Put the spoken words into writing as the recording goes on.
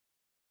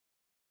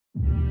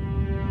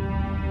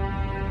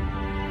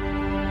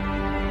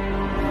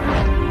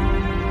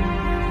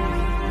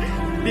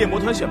猎魔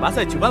团选拔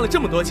赛举办了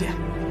这么多届，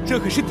这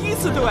可是第一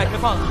次对外开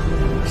放啊！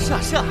是啊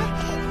是啊，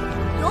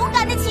勇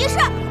敢的骑士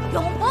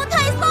永不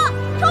退缩，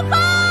冲锋！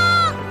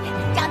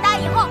长大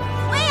以后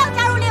我也要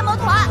加入猎魔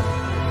团。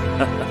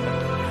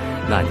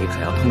那你可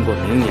要通过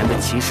明年的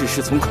骑士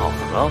侍从考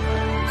核哦。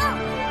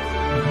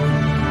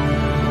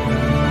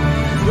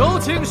有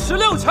请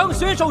16强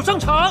选手上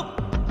场。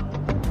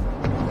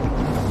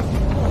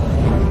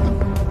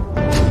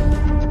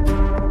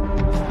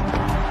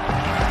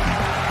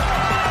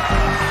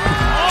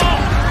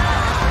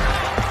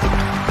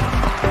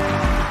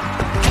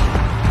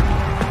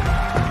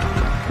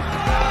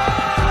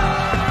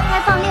开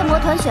放猎魔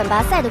团选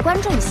拔赛的观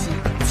众席，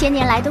千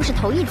年来都是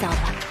头一遭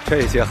吧？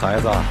这些孩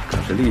子可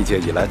是历届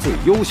以来最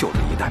优秀的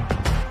一代，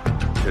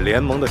是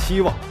联盟的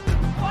希望，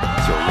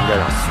就应该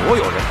让所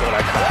有人都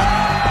来看。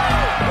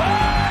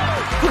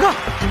快看，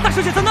大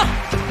小姐在那！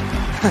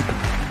哼，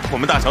我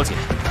们大小姐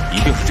一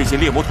定是这届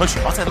猎魔团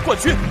选拔赛的冠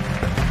军。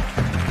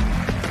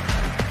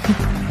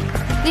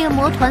猎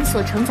魔团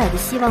所承载的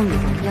希望与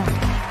荣耀，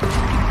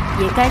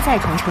也该再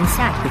传承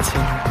下一个千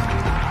年。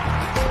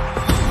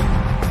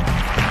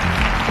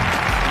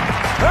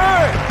嘿，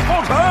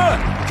浩辰，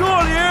这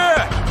里！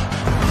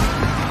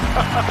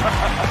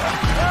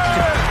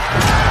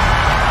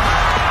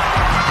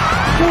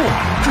哦，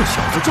这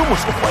小子这么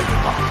受欢迎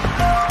啊！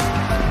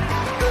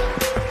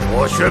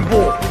我宣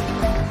布，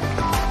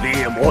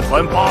猎魔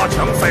团8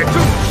强赛正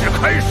式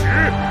开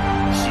始，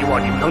希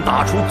望你们能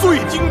打出最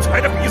精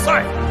彩的比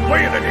赛，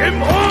为了联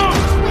盟，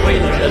为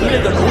了人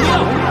类的荣耀。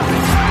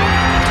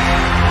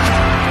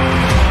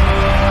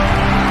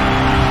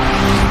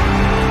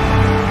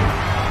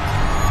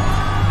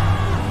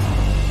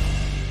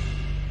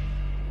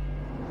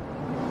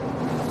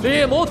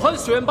猎魔团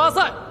选拔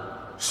赛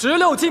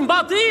16进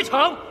8第一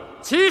场，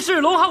骑士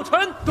龙浩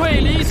辰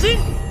对李欣，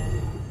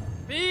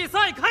比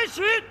赛开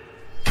始。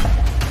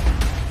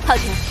浩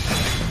辰，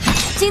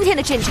今天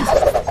的阵仗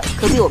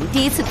可比我们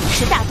第一次比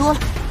试大多了，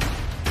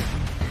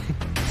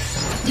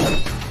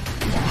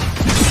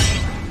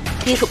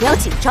你可不要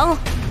紧张哦。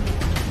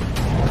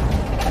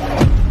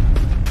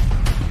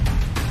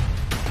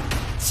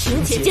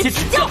请姐姐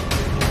指教。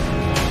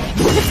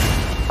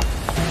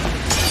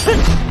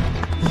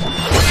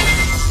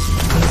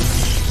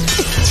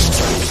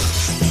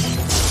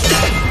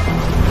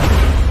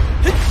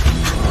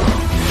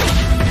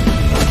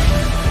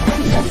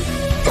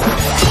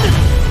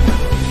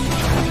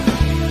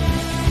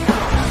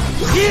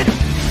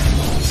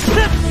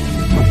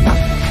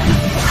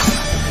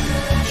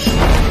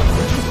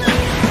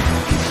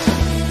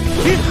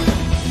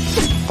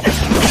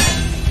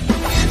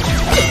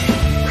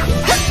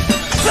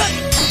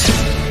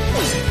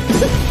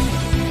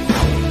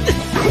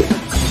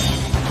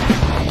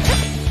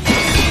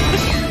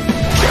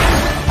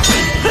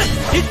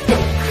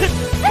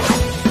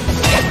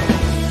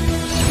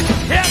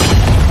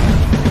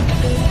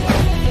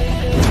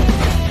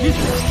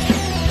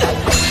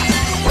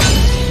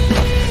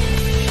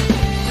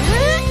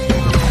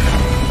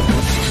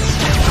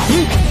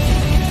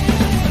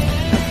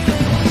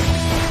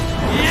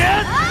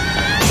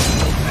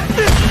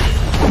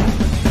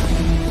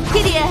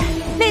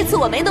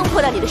我没能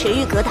破掉你的神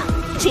域格挡，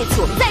这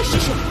次我们再试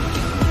试。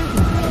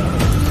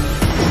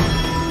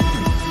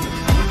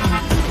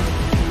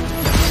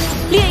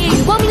烈焰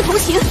与光明同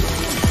行，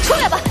出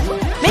来吧，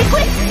玫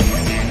瑰！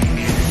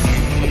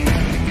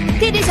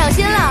弟弟小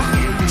心了，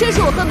这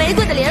是我和玫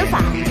瑰的联法，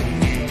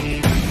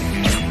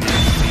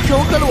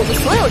融合了我们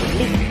所有能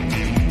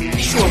力，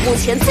是我目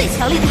前最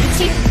强力的一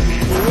击，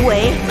名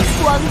为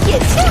光焰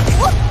切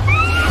骨。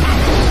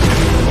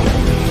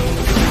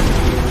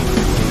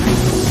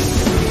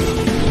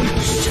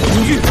神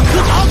域格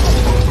挡！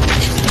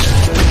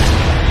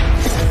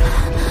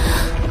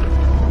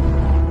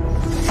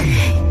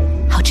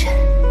浩辰，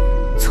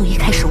从一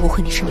开始误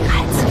会你是女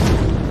孩子，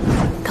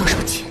到如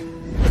今，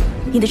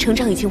你的成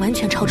长已经完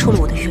全超出了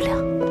我的预料。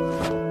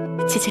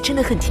姐姐真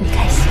的很替你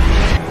开心。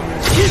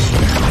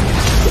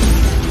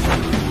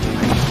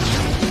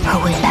而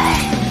未来，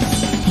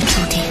你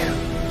注定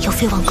要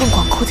飞往更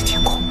广阔的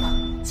天空了。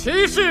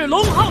骑士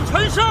龙浩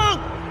辰胜！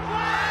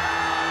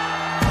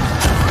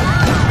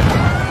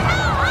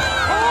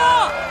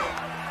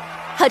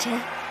浩辰，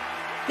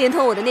连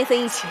同我的那份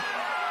义气，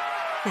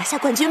拿下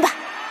冠军吧。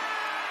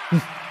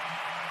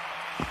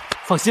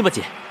放心吧，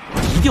姐，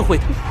一定会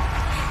的。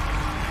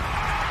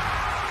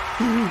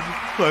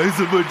孩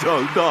子们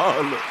长大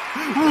了，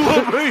我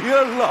们也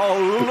老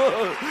了。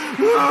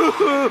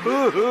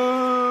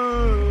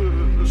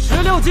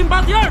16进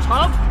8第2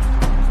场，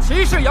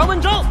骑士杨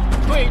文昭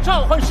对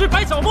召唤师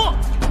白小沫，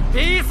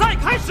比赛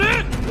开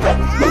始。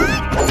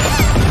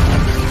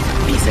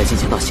比赛进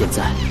行到现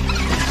在，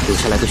留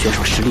下来的选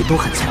手实力都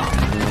很强。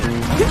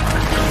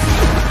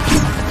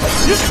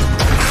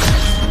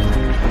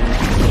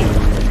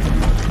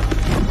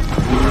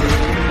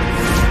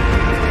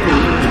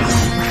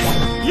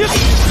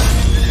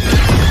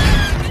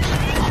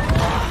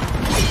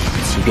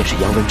即便是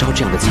杨文昭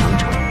这样的强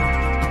者，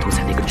都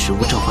在那个植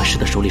物召唤师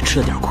的手里吃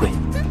了点亏。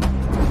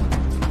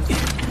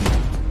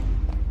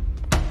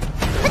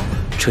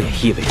这也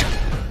意味着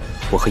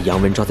我和杨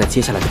文昭在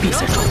接下来的比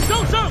赛中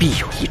必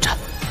有一战。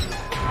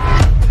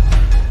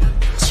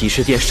骑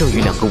士殿剩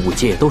余2个武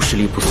阶也都实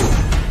力不俗，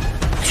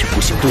却不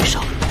幸对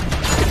上。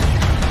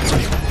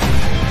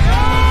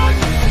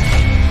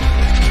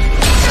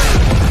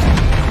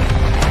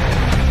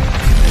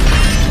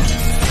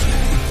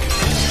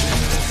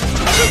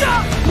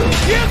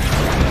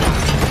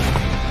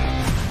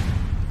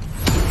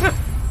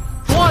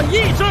转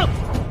翼阵。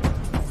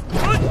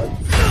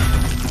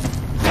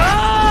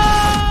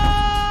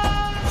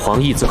黄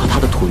奕则和他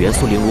的土元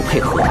素灵炉配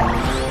合，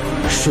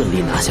顺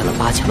利拿下了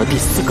8强的第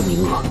4个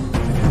名额。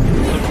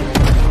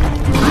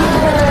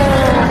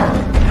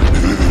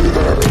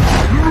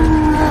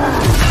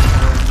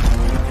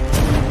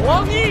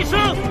黄奕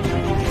胜，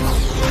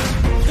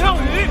跳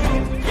羽、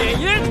野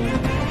烟、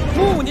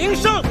穆宁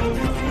胜。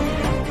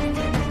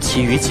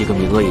其余几个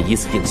名额也依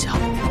次定下，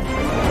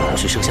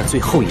只剩下最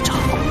后一场，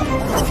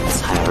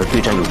彩儿对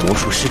战有魔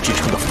术师之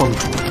称的方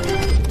主。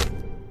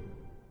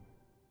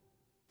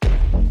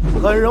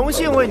很荣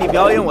幸为你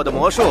表演我的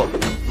魔术，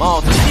帽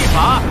子戏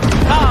法，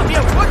大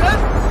变活人。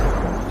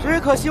只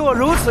可惜我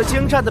如此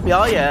精湛的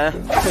表演，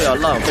却要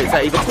浪费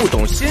在一个不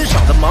懂欣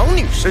赏的盲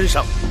女身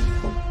上。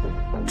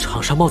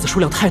场上帽子数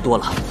量太多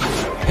了，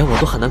连我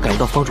都很难感应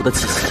到方主的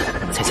气息，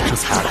再加上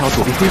彩儿还要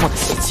躲避飞帽的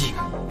袭击。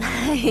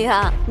哎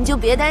呀，你就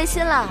别担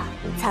心了，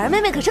彩儿妹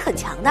妹可是很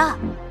强的。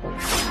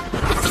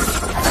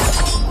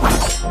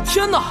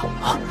天哪！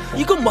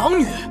一个盲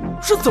女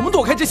是怎么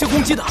躲开这些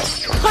攻击的？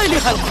太厉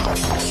害了吧！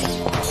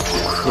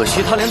可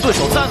惜他连对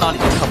手在哪里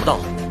都看不到，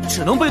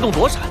只能被动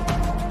躲闪。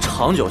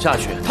长久下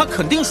去，他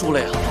肯定输了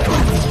呀。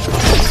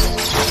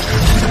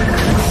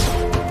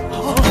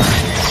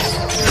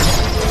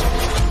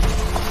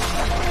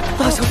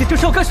大小姐这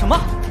是要干什么？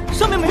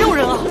上面没有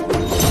人啊！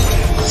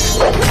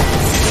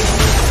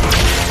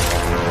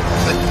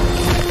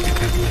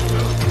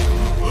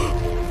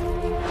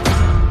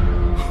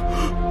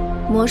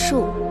魔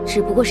术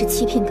只不过是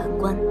欺骗感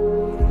官，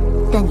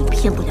但你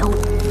骗不了我。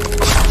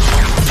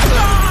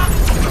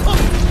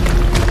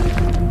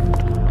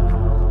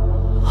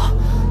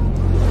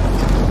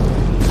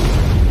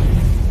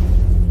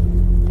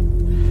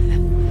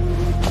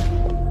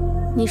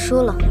你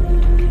输了。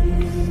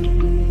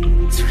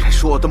竟然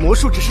说我的魔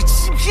术只是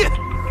欺骗！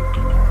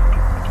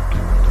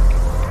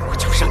我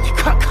就让你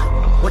看看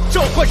我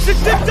召唤师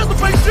真正的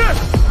本事！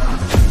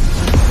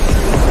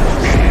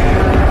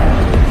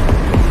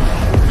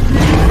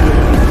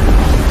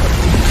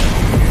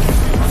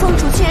方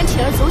主竟然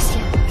铤而走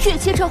险，越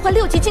阶召唤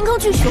6级金刚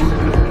巨熊，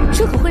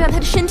这可会让他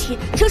的身体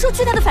承受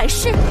巨大的反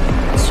噬。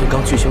金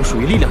刚巨熊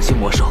属于力量型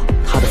魔兽，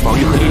它的防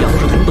御和力量都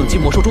是同等级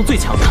魔兽中最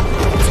强的，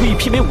足以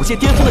媲美5阶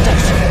巅峰的战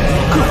士，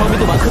各方面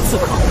都完可刺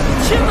客。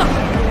天哪，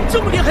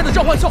这么厉害的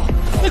召唤兽，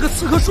那个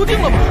刺客输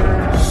定了吧？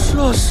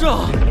是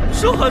啊，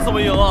这还怎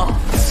么赢啊？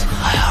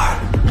彩儿。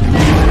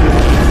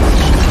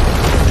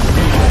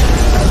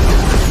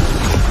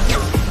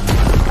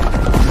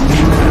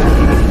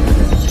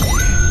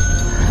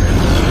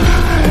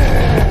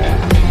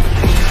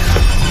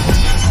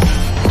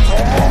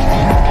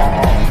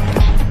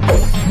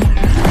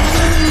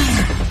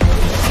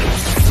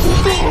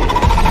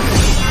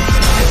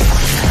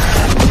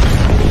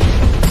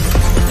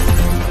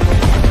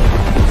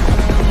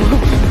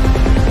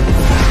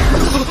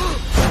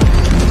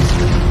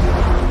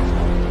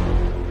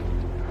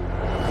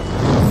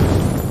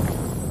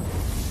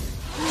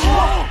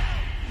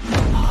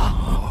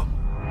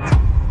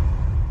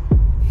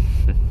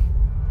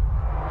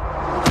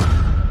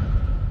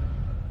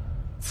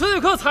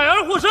彩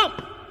儿获胜，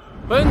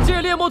本届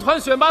猎魔团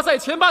选拔赛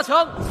前8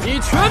强已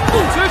全部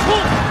决出。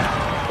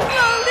能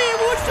力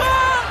无双，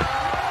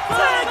刺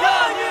客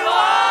女王。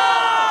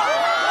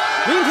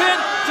明天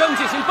将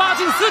进行8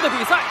进4的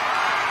比赛，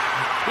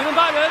你们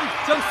8人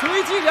将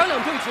随机2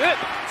对决，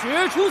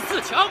决出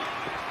4强。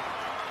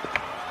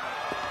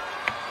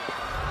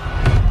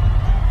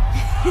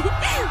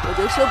我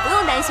就说不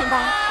用担心吧，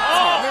彩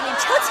儿妹妹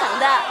超强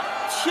的。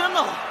天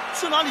哪，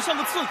这哪里像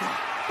个刺客，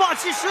霸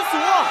气十足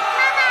啊！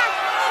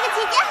那个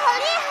姐姐好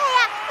厉害呀，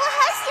我好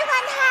喜欢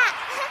她。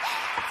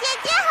姐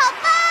姐好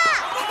棒！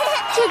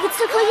这个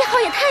刺客1号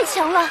也太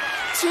强了，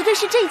绝对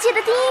是这一届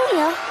的第1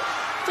名。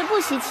这不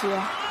稀奇，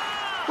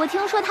我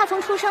听说他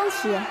从出生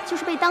起就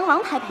是被当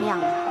王牌培养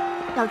的，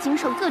要经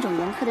受各种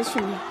严苛的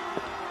训练，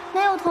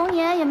没有童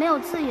年也没有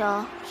自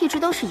由，一直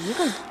都是一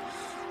个人。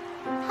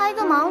她一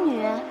个盲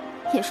女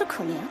也是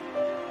可怜。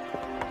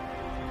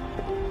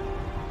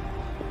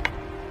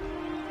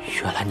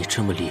原来你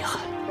这么厉害，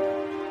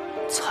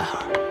彩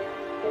儿。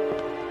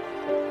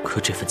可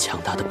这份强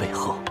大的背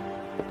后，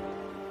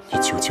你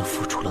究竟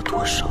付出了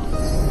多少？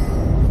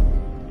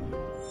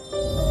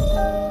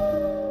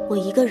我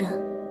一个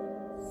人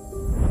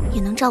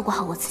也能照顾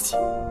好我自己。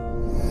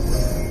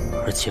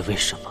而且为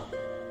什么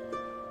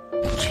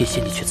这些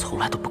你却从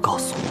来都不告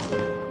诉我？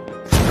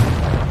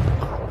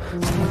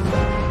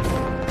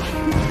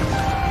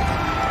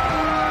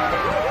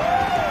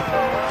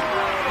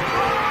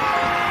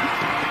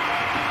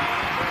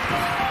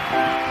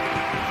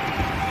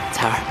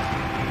彩儿，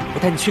我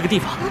带你去个地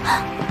方。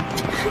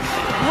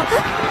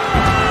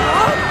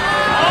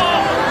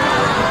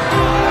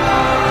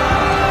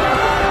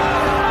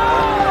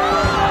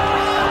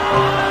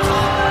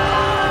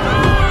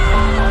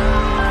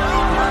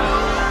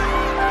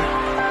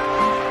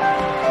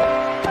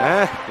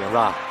哎，饼子，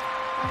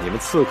你们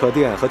刺客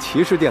殿和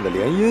骑士殿的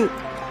联姻，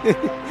嘿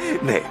嘿，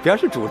哪边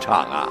是主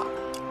场啊？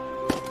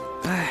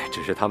哎，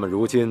只是他们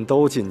如今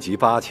都晋级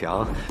8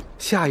强，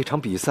下一场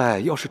比赛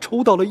要是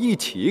抽到了一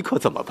起，可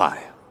怎么办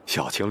呀？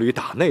小情侣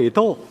打内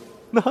斗，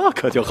那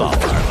可就好玩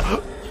了。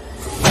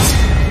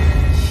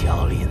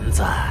小林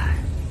子，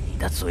你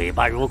的嘴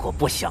巴如果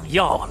不想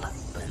要了，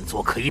本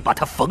座可以把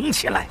它缝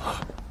起来。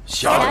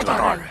下者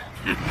大人。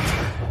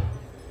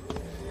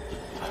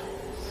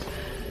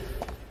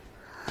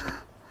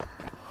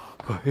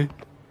哎，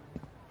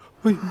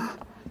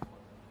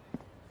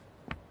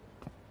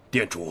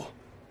店主，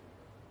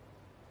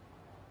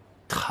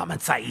他们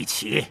在一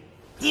起，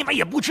你们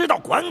也不知道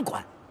管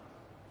管。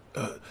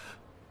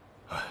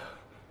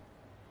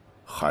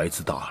孩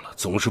子大了，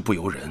总是不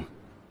由人，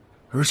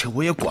而且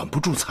我也管不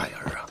住彩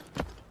儿啊。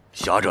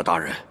侠者大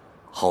人，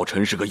浩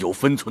辰是个有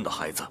分寸的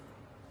孩子，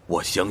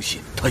我相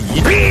信他一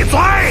定。闭嘴！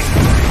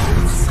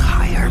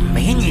彩儿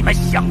没你们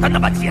想的那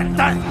么简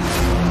单。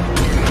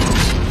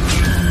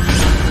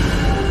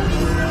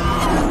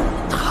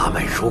他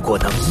们如果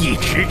能一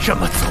直这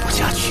么走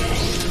下去，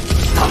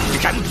当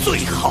然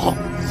最好。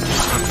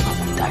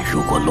但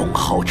如果龙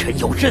浩辰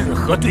有任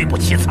何对不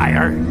起彩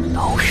儿，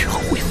到时候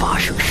会发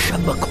生什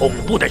么恐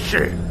怖的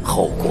事，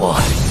后果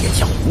也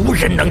将无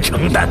人能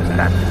承担。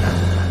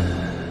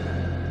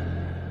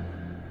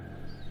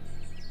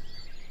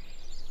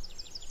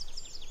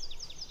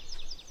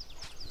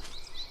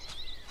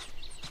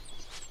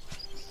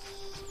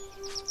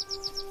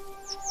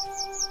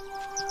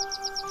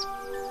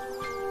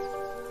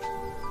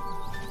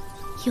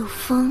有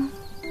风，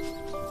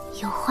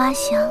有花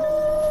香，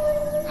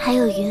还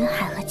有云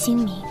海和精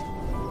明。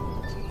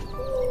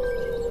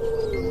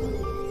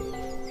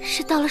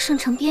是到了圣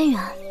城边缘。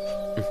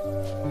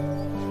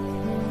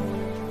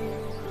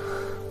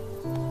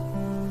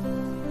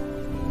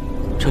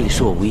这里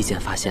是我无意间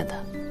发现的，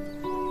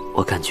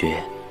我感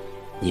觉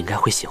你应该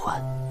会喜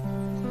欢。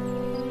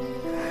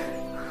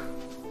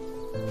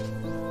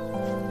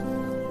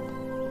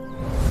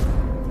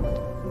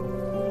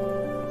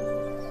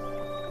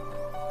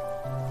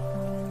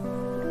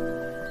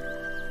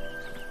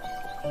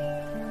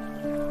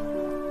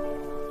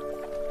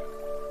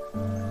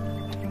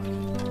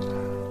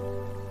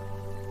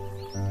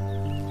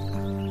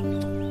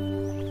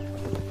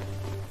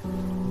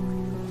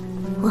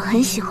我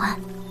很喜欢，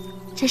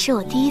这是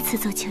我第一次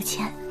做秋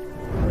千。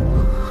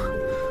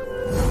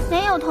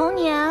没有童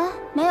年，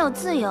没有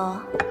自由，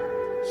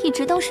一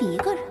直都是一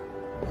个人。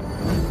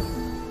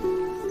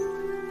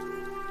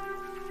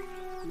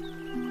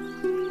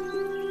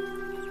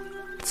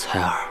彩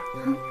儿，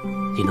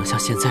你能像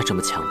现在这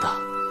么强大，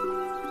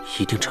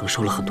一定承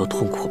受了很多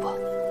痛苦吧？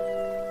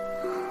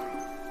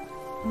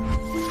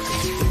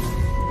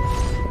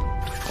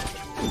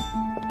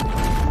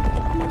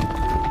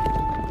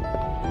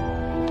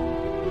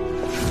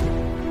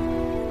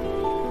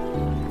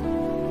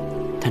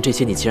但这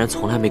些你既然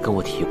从来没跟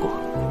我提过，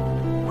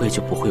我也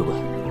就不会问。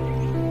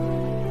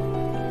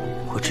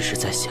我只是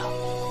在想，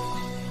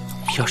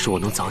要是我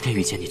能早点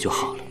遇见你就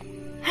好了。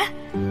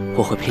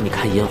我会陪你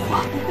看烟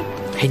花，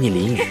陪你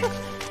淋雨，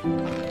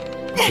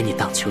陪你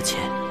荡秋千，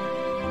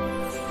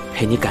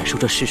陪你感受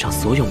这世上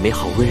所有美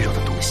好温柔的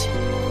东西。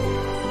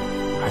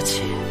而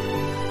且，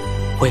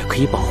我也可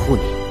以保护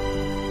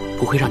你，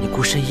不会让你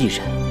孤身一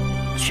人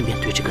去面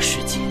对这个世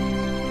界。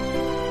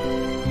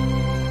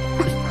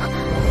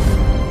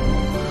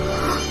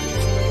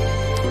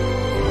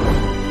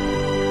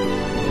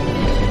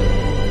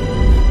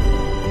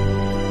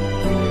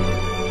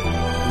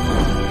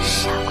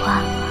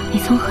你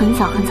从很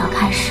早很早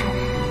开始，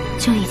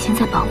就已经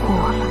在保护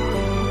我了。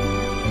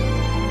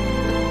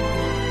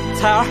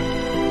彩儿，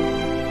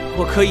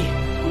我可以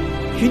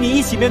与你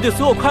一起面对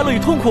所有快乐与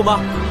痛苦吗？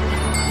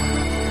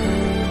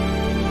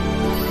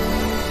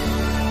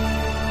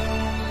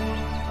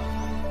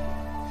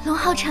龙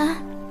浩辰，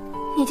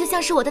你就像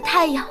是我的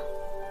太阳，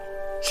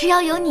只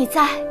要有你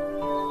在，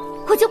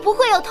我就不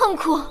会有痛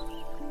苦。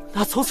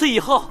那从此以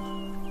后，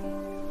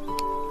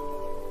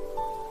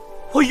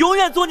我永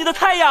远做你的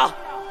太阳。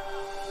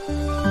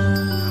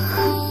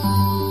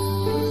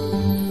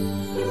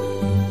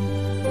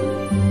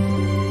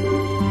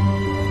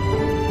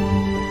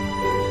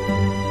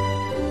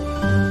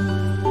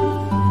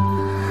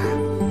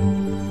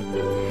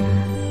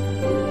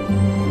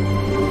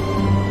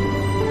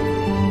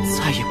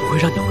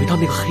让你回到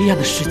那个黑暗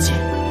的世界。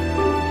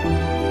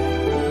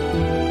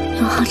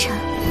龙浩辰，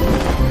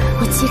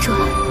我记住了，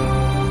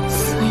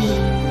所以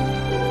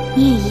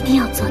你也一定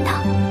要做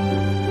到。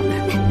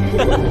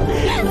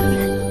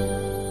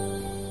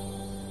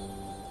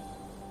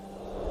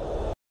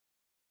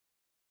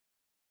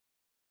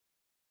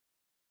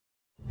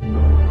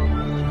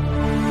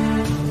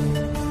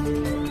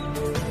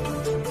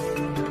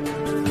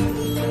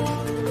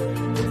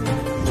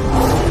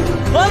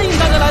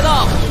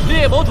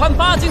猎魔团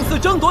8进4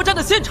争夺战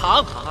的现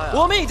场，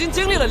我们已经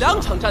经历了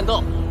2场战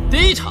斗。第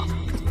一场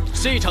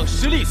是一场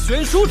实力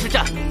悬殊之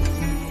战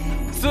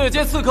，4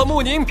阶刺客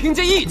穆宁凭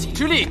借一己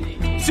之力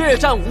血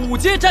战5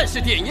阶战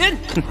士点烟。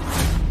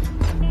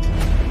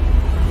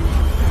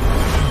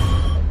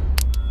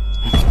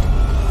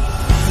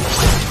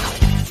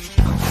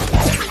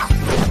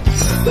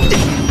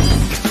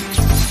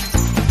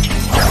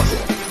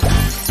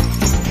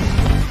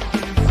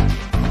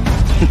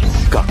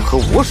敢和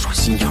我耍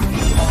心眼，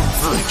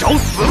自找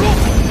死路！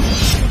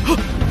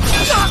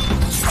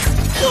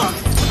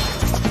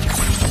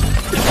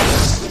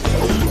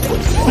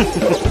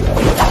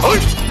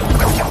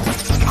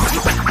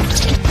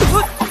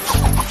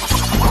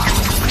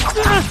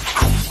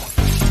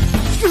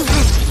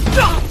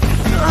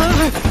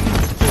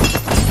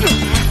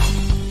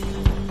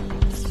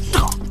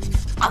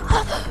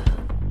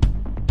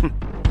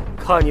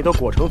看你都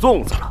裹成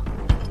粽子了，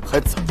还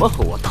怎么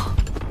和我打？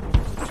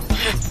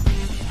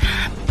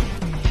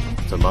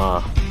怎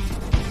么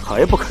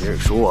还不肯认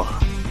输啊？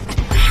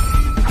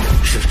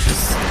置之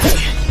死地，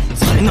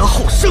才能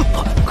好胜。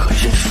可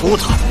认输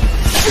的，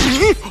是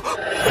你。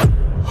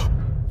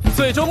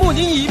最终，穆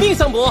宁以命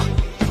相搏，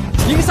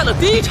赢下了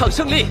第一场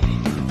胜利。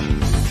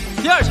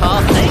第二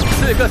场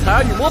，4个采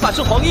儿女魔法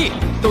师黄奕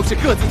都是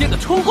各自店的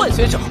冲冠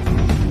选手。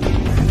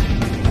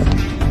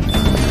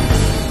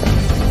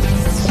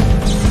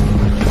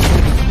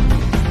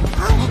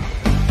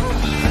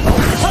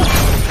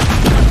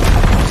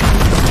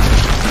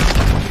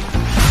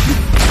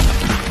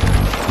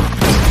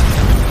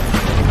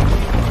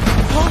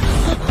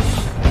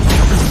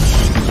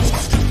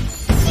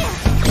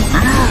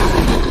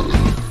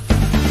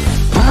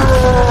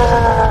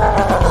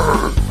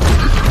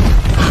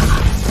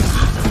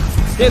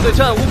面对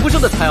战无不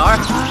胜的采儿，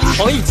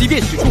黄奕即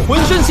便使出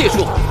浑身解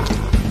数，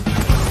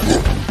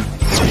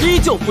依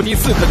旧不敌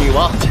刺客女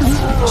王，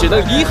只能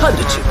遗憾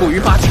地止步于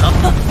8强。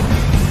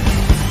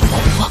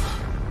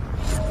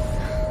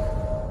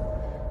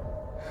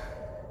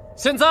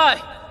现在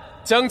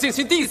将进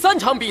行第3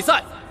场比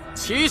赛，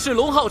骑士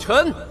龙浩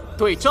辰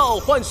对召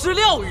唤师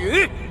廖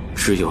宇。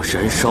只有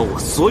燃烧我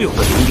所有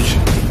的灵力，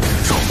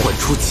召唤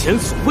出前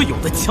所未有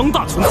的强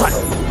大存在，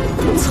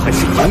才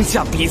是赢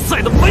下比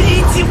赛的唯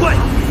一机会。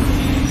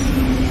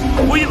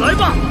回来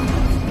吧，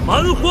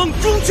蛮荒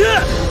朱雀！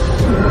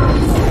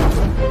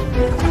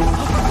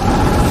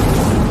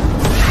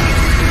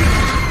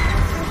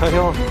哎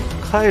呦，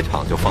开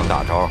场就放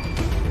大招！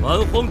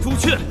蛮荒朱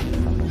雀，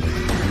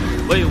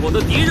为我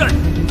的敌人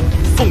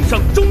送上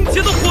终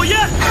结的火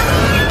焰！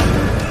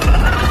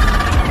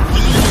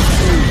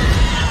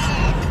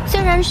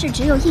虽然是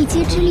只有1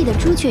阶之力的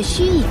朱雀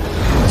虚影，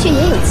却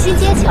也有7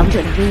阶强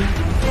者的威力。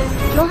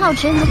龙浩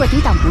辰如果抵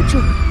挡不住，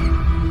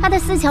他的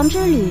4强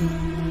之旅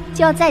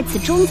就要在此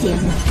终结了。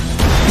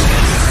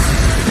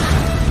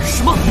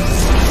什么？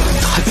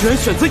他居然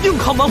选择硬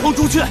抗蛮荒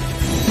朱雀！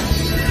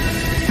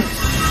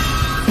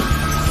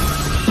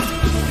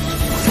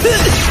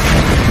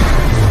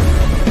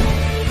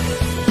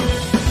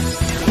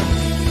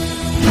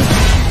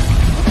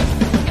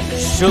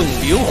圣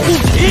灵护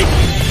体！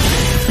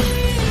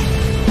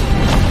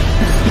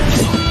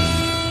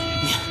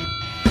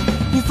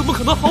你怎么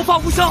可能毫发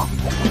无伤？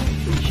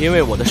因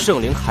为我的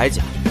圣灵铠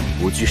甲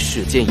不惧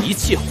世间一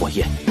切火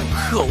焰。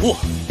可恶，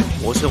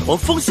魔神皇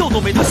风笑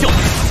都没他笑。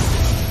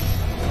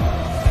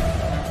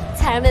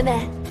彩儿妹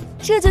妹，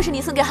这就是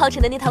你送给浩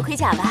辰的那套盔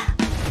甲吧？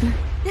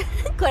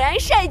果然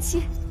帅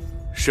气。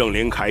圣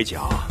灵铠甲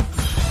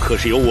可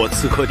是由我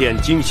刺客殿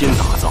精心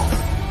打造，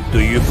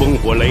对于烽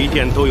火雷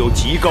电都有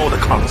极高的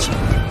抗性。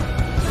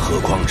何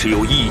况只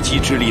有1击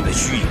之力的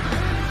虚影，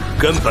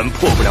根本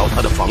破不了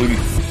他的防御。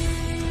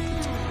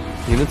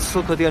你们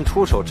刺客殿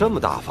出手这么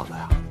大方的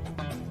呀？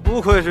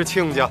不愧是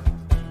亲家。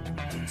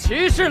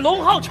骑士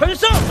龙浩辰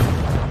胜。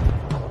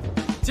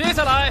接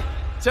下来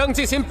将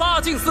进行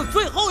8进4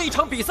最后一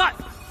场比赛，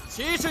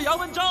骑士杨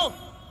文昭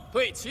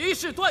对骑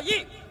士段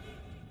毅。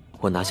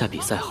我拿下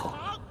比赛后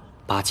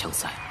，8强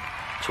赛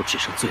就只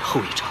剩最后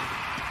一场。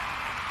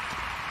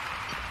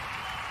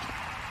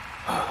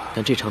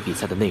但这场比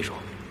赛的内容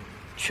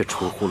却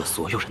出乎了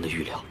所有人的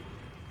预料。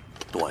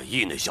段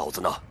毅那小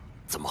子呢？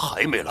怎么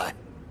还没来？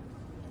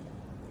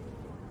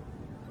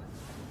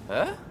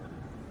哎，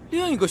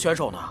另一个选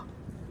手呢？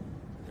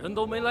人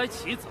都没来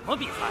齐，怎么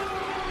比赛？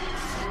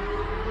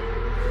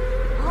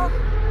哇，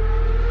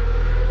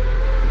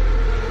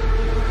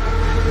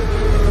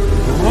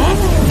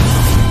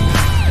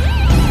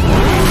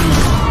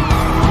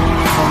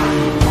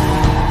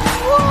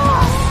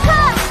看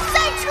赛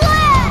车哎，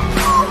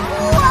好酷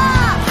啊！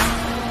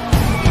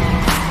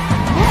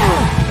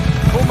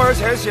出门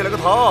前洗了个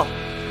头，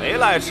没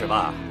来迟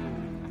吧？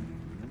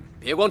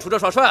别光杵着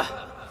耍帅，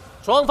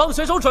双方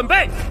选手准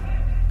备，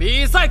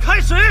比赛开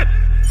始！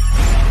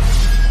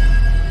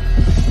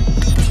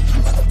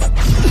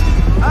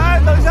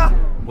哎，等一下，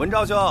文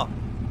昭兄，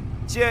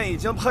剑已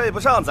经配不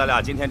上咱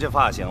俩今天这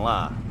发型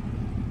了。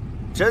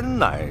真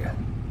男人，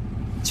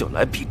就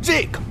来比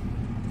这个。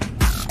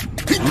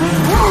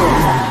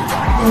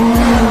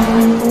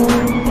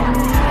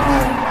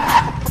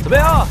备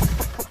啊，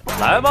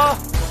来吧！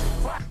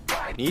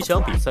你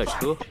想比赛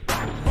车？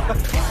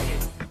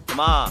怎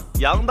么，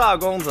杨大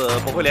公子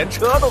不会连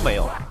车都没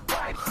有啊？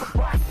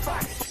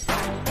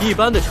一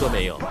般的车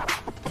没有。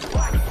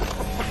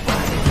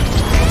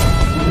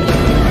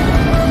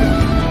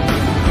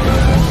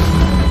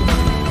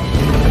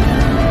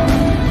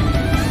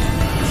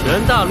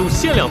全大陆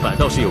限量版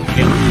倒是有一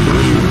辆。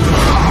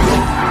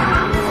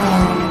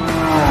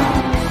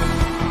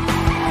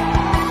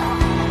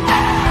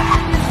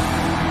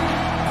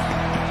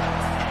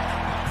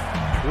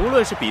无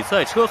论是比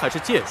赛车还是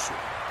剑术，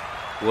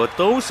我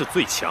都是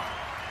最强。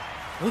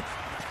哇，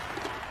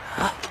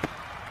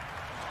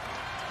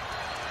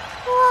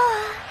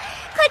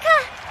快看，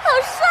好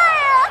帅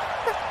啊！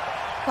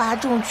哗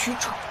众取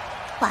宠，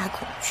挖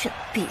孔雀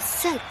比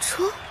赛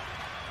车，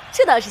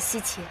这倒是稀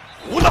奇。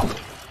胡闹！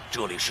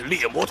这里是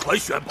猎魔团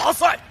选拔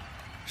赛。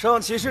圣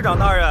骑士长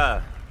大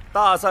人，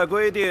大赛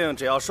规定，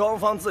只要双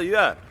方自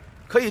愿，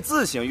可以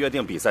自行约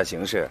定比赛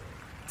形式。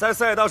在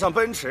赛道上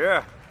奔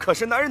驰，可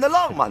是男人的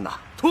浪漫呐。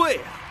对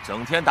呀，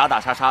整天打打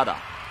杀杀的，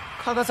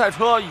看看赛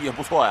车也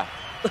不错呀。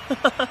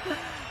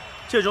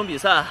这种比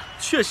赛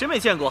确实没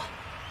见过。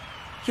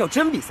要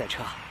真比赛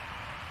车，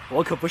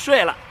我可不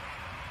睡了。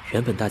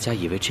原本大家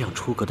以为这样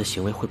出格的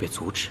行为会被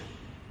阻止，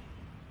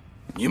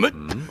你们，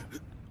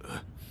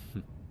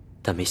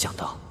但没想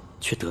到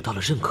却得到了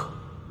认可。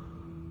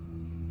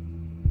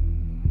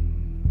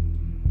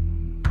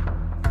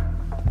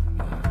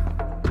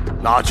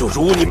那就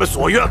如你们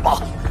所愿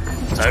吧，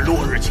在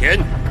落日前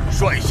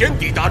率先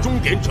抵达终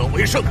点者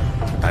为胜。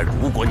但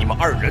如果你们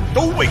2人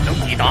都未能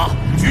抵达，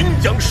均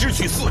将失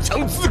去4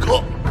强资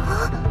格。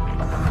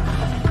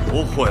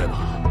不会吧？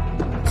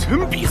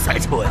真比赛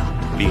车呀！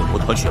猎魔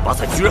团选拔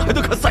赛居然还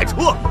能看赛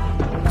车，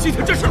今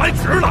天真是来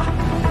值了。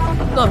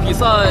那比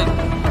赛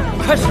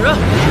开始。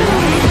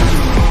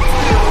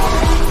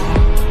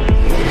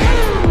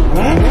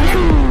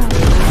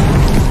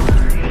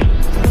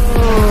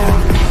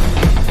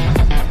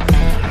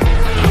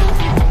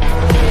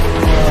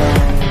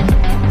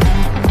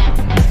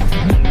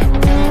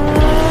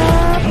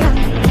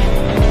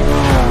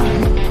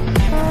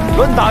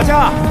论打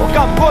架，我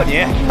干不过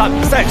你，但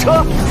比赛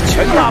车，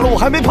全大陆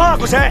还没怕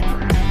过谁。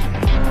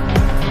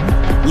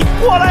你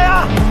过来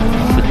呀！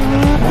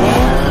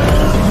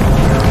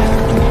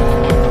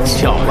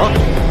巧了，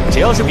只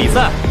要是比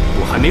赛，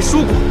我还没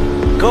输过。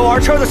哥玩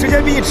车的时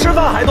间比你吃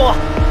饭还多，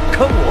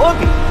跟我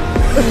比，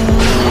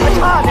还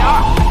差点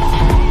儿。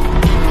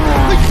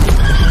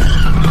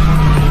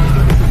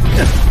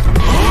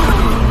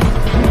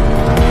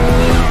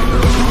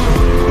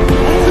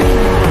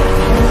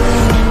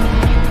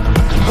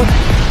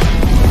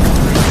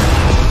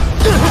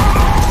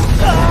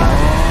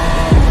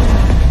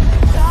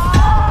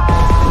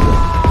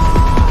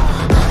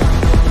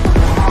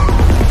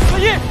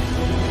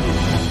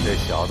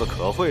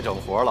可会整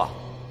活了，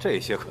这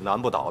些可难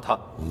不倒他。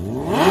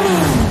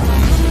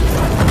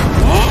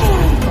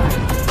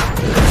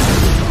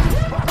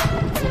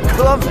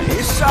哥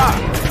没事儿。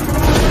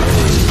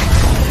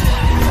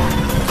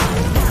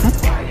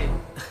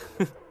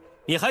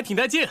你还挺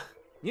带劲。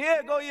你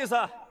也够意思，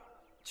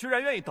居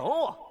然愿意等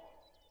我。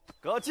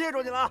哥记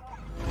住你了。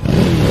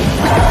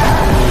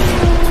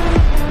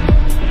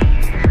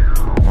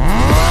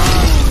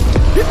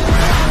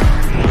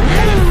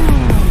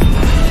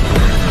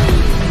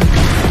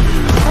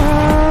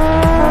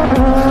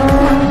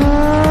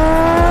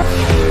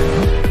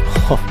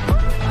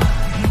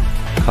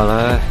看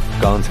来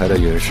刚才的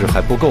陨石还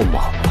不够猛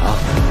啊！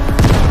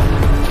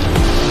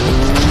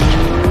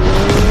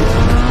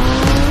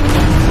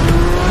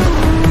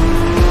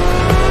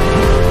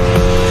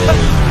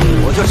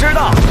我就知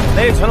道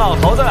那群老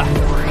头子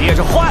也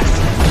是坏。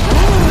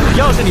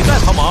要是你再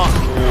帮忙，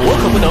我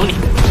可不等你。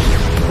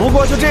不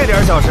过就这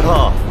点小石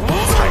头，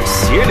踩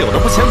斜柳的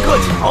不牵个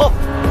脚。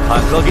看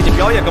哥给你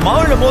表演个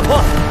盲人摩托，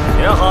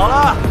学好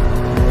了。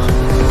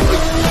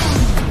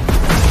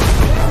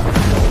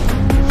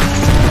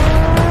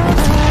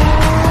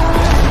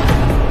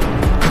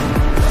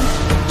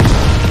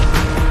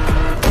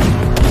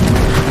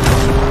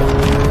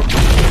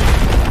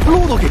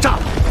路都给炸了，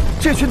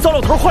这群糟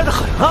老头坏得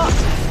很啊！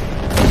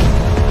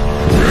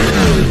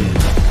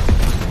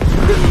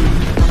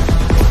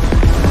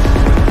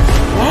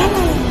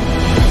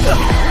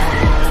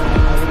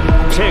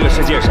这个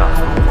世界上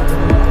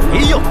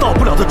没有到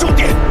不了的终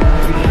点。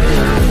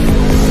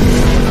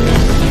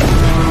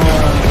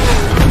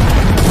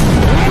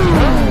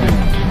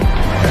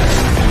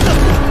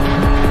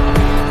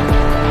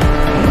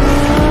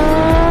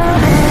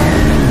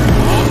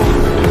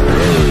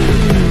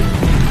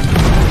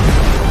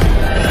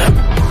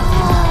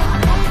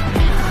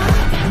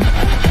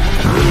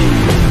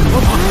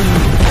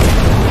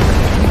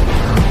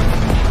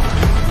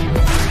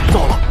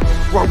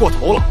玩过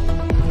头了。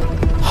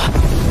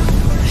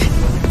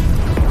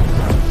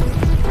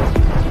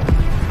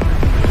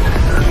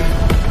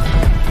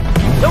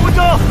杨文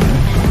正，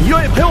你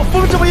愿意陪我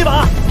疯这么一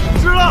把？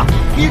值了，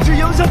一直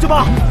赢下去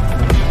吧。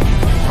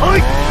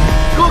哎，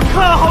给我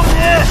看好你！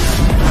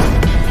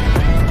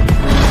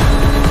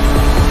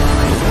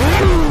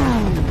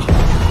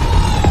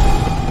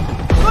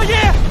可以。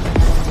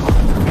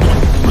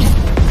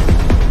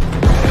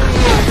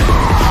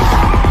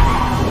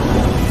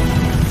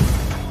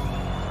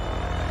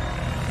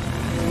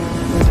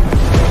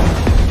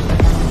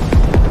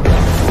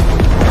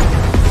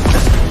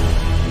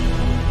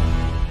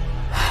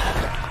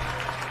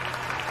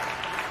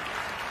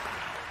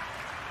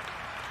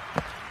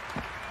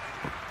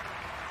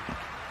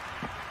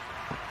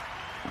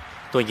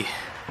段毅，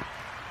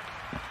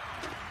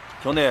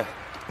兄弟，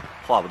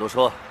话不多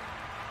说，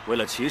为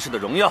了骑士的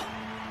荣耀，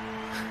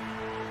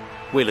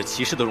为了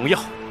骑士的荣耀，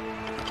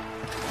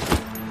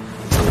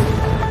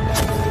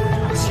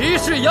骑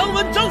士扬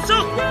文张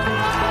生。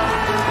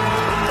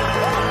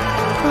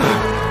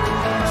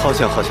好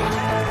险好险，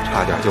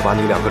差点就把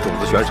你2个种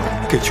子选手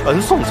给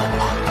全送走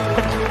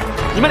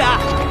了。你们俩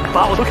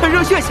把我都看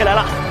热血起来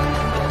了。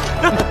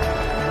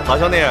好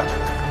兄弟，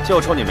就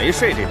冲你没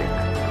睡这点，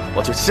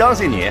我就相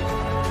信你。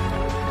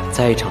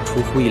在一场出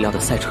乎意料的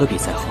赛车比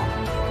赛后，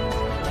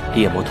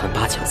猎魔团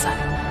8强赛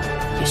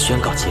也宣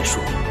告结束。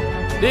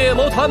猎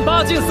魔团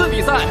8进4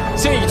比赛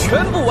现已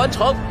全部完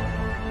成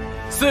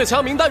，4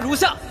强名单如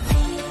下：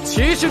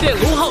骑士店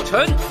龙浩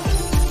辰、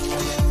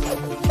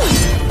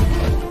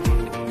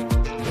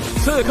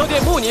刺客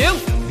店穆宁、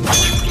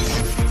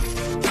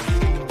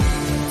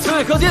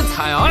刺客店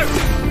彩儿、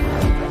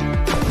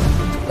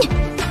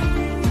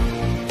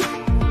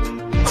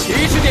骑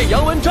士店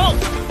杨文昭。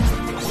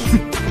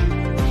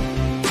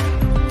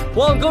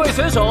望各位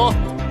选手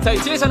在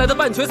接下来的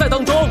半决赛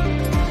当中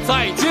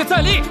再接再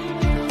厉。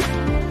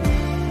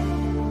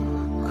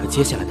可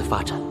接下来的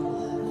发展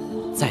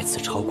再次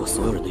超过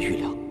所有人的预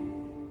料。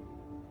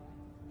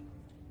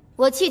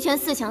我弃权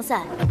4强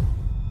赛，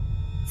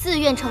自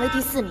愿成为第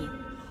4名。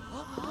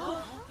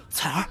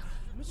彩儿，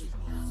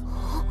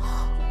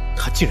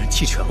他竟然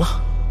弃权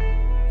了，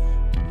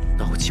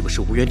那我岂不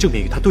是无缘正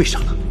面与他对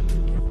上了？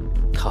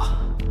他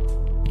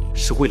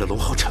是为了龙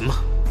浩辰吗？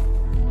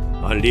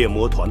按猎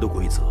魔团的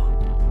规则，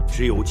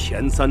只有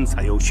前3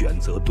才有选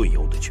择队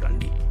友的权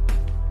利。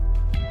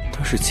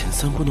但是前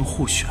3不能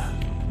互选，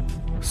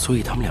所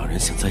以他们2人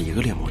想在一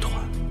个猎魔团，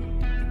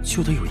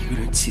就得有一个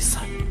人弃赛。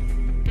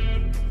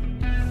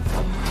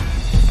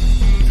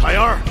彩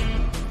儿，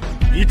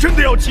你真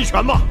的要弃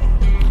权吗？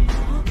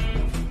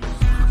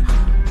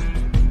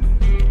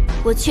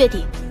我确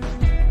定。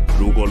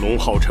如果龙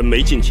浩辰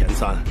没进前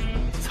3，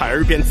彩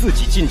儿便自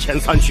己进前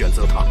3选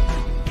择他；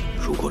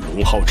如果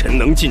龙浩辰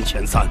能进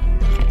前3，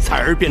彩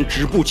儿便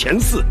止步前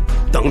4，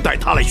等待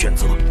他来选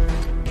择。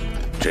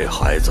这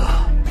孩子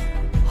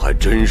还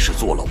真是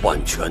做了万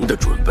全的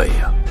准备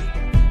呀！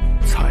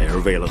彩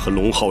儿为了和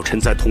龙浩辰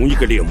在同一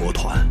个猎魔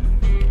团，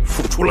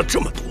付出了这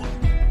么多。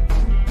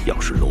要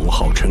是龙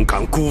浩辰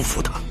敢辜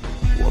负他，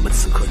我们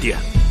刺客店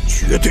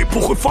绝对不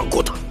会放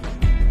过他。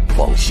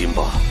放心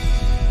吧，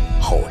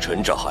浩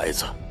辰这孩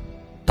子，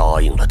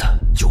答应了的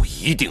就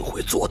一定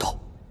会做到。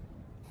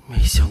没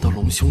想到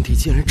龙兄弟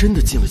竟然真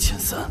的进了前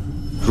3。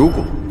如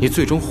果你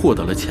最终获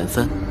得了前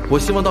3，我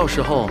希望到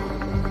时候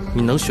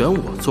你能选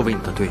我作为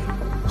你的队友。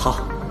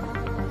好，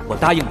我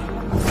答应你。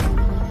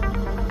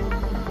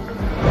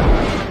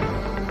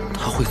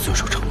他会遵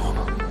守承诺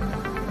吗？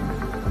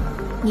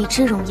你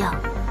之荣耀，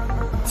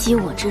即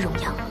我之荣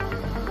耀。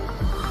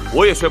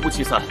我也宣布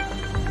弃赛。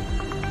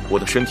我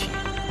的身体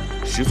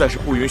实在是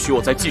不允许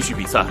我再继续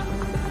比赛。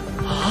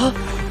啊！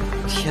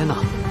天哪！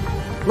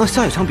那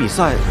下一场比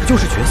赛就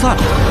是决赛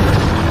了。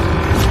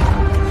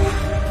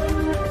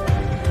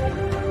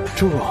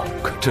这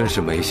可真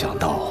是没想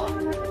到啊！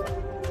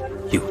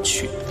有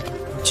趣，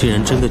竟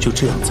然真的就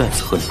这样再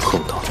次和你碰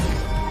到。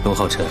龙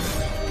浩辰，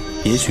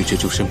也许这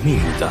就是命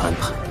运的安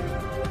排。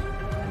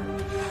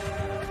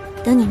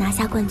等你拿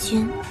下冠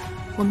军，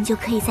我们就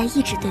可以在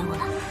一支队伍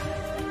了。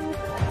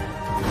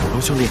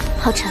龙兄弟，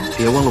浩辰，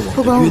别忘了我们的约定。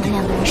不管我们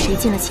2个人谁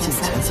进了前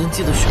3，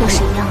记得选都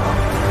是一样的。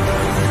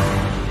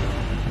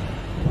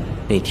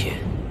那天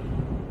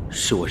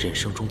是我人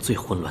生中最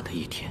混乱的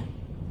一天。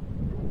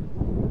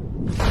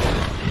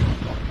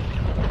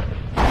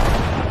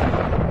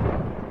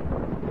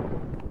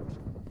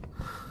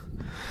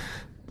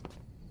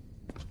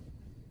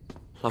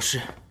老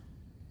师，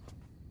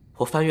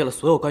我翻阅了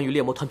所有关于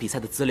猎魔团比赛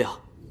的资料，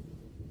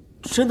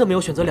真的没有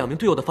选择2名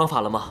队友的方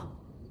法了吗？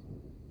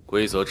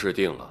规则制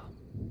定了，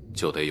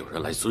就得有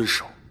人来遵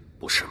守，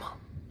不是吗？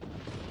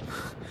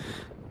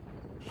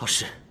老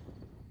师，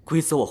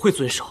规则我会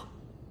遵守，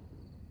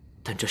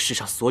但这世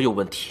上所有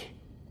问题，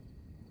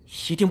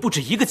一定不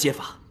止一个解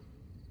法。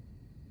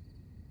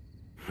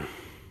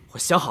我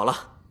想好了，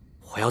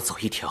我要走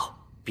一条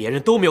别人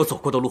都没有走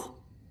过的路。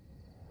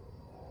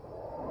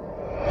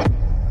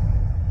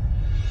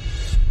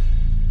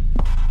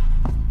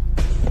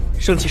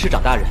圣骑士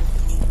长大人，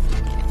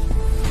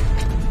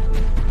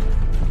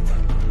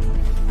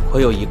我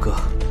有一个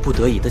不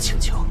得已的请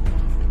求。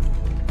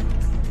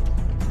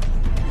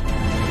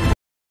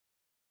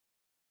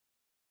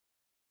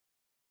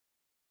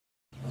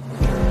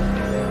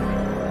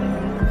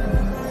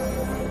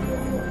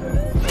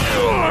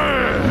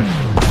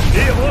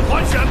猎魔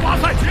团选拔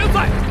赛决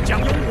赛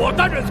将由我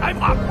担任裁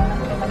判，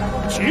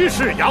骑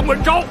士杨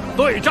文昭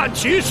对战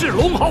骑士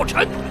龙浩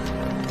辰，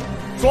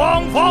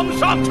双方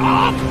上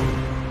场。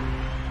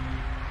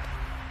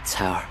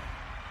彩儿，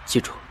记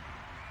住，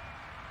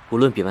无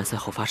论比完赛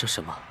后发生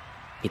什么，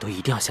你都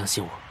一定要相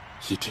信我，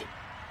一定。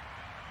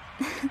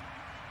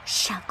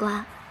傻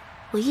瓜，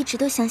我一直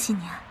都相信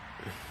你啊。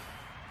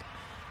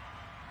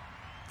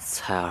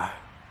彩儿，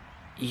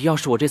要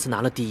是我这次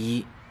拿了第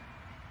一，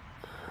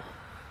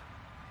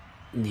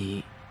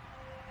你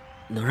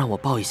能让我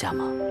抱一下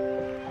吗？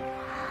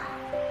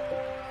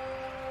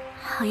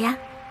好呀。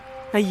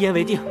那一言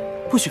为定，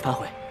不许反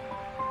悔。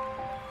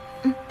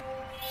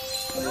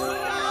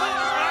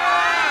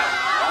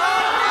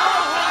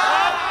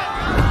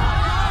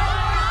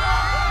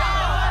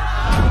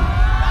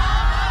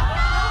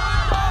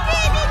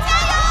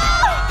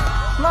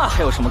那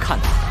还有什么看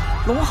的？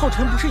龙浩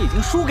辰不是已经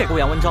输给过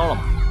杨文昭了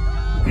吗？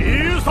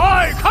比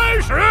赛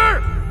开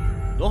始。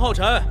龙浩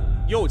辰，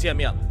又见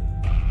面了，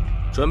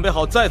准备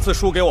好再次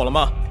输给我了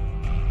吗？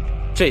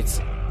这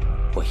次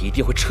我一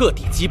定会彻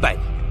底击败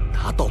你，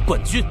拿到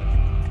冠军。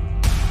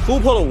突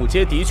破了5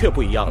阶的确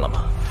不一样了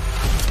吗？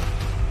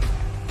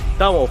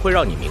但我会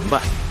让你明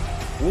白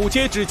，5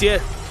阶之间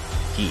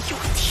亦有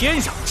天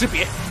壤之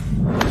别。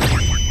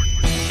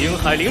星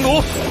海玲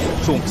珑，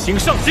众星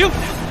上星。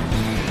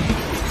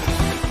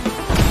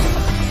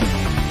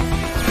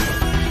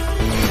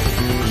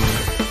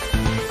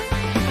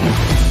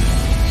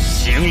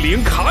星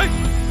灵铠。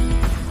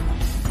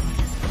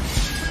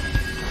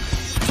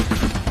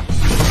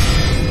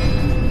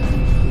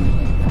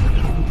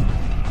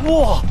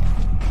哇，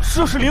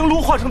这是玲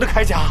珑化成的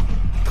铠甲，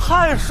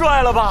太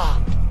帅了吧！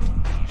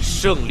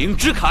圣灵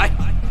之铠，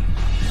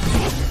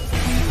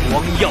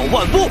光耀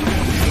万物。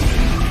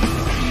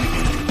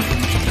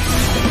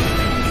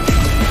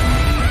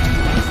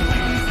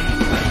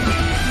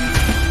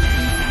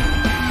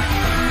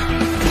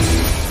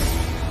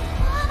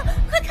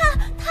快看，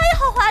它也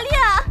好华丽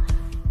啊！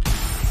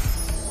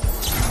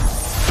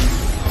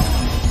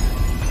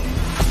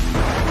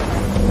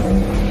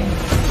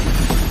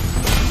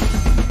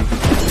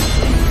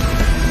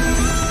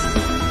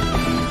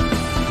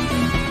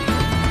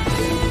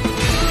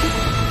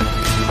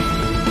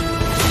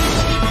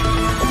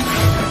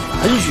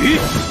蓝羽，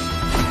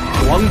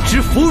光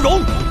之芙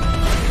蓉。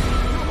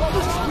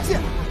双剑，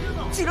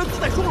竟然自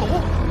带双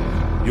龙！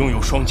拥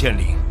有双剑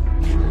灵，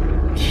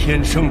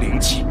天生灵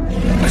气。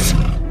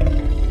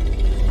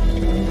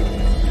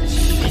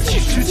奇迹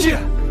之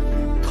剑，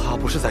他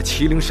不是在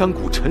麒麟山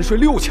谷沉睡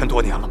6000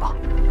多年了吗？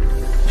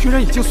居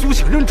然已经苏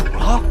醒认主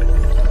了！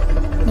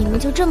你们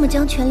就这么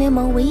将全联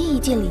盟唯一一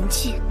件灵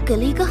器给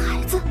了一个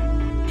孩子？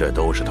这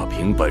都是他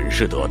凭本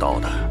事得到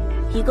的。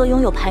一个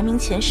拥有排名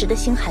前10的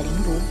星海灵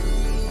炉，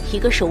一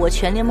个手握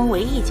全联盟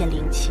唯一一件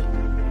灵器，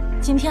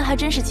今天还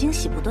真是惊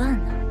喜不断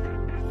呢。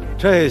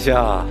这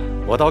下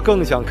我倒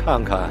更想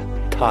看看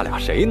他俩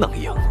谁能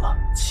赢了。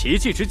奇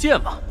迹之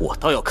剑嘛，我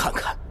倒要看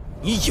看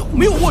你有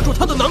没有握住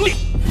他的能力。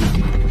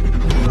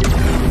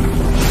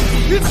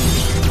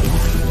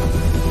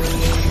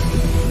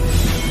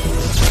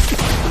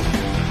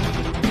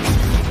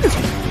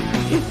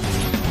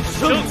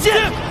圣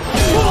剑！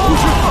不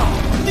是，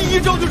第一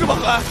招就这么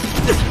狠！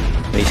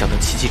没想到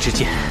奇迹之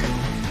剑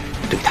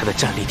对他的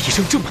战力提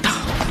升这么大。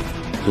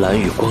蓝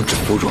羽光之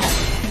芙蓉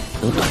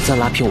能短暂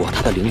拉平我和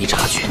他的灵力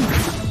差距，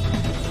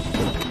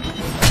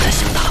但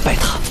想打败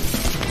他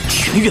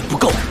远远不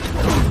够。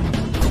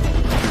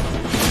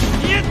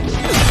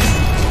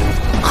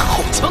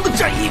好强的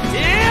战意！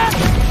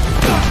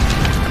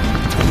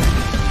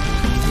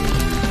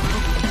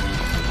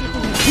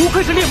不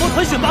愧是猎魔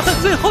团选拔赛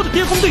最后的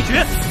巅峰对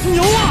决，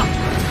牛啊！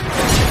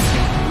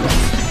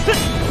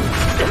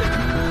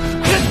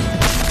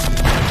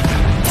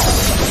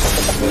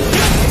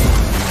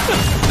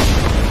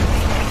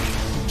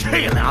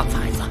这俩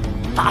崽子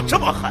打这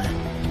么狠，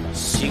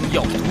星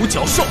耀独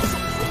角兽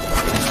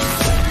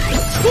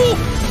出！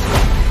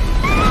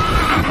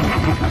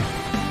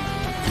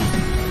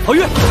皓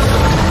月，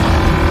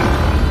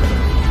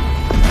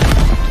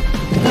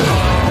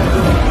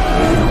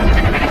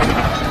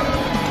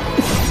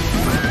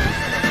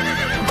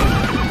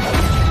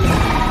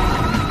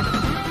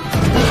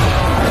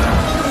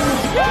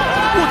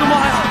我的妈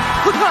呀！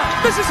快看，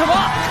那是什么？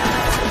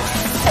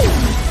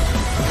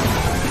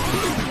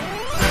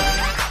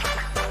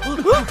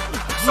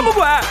什么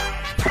鬼？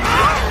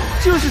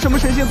这是什么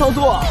神仙操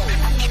作？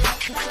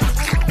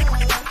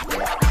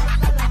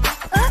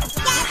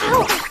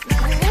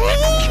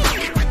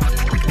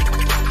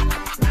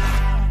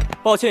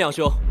抱歉，杨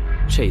兄，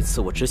这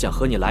次我只想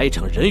和你来一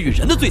场人与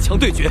人的最强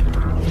对决。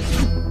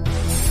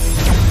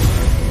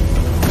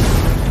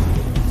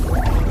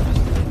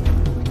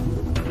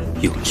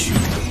有趣。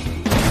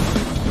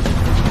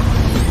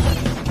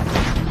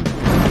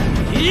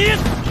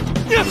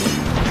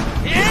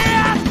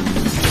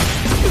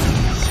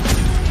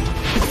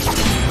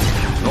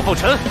龙浩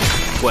辰，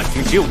冠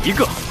军只有一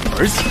个，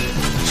而且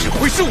只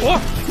会是我，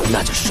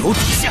那就手底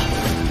下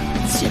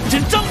见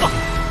真章吧。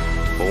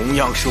同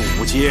样是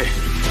5阶，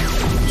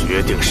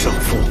决定胜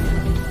负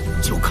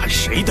就看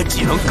谁的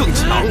技能更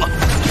强了。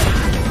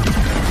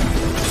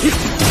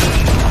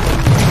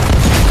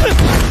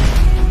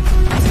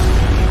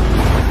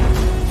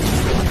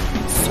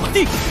锁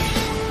定，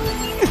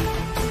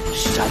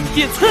闪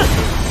电刺。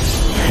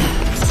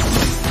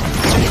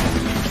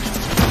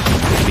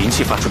灵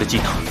气发出的技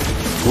能，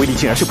威力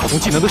竟然是普通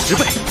技能的10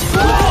倍。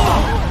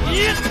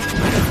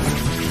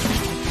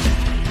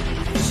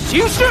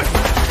行事。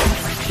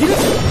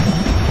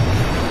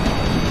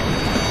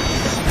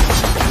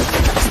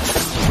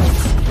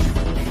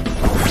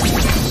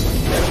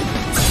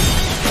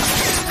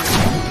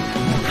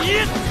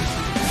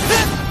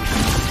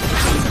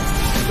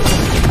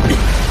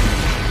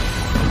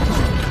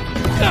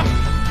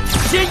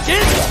先引，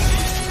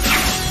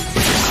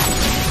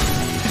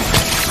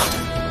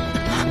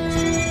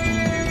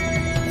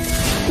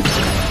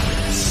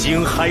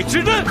星海之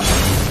刃，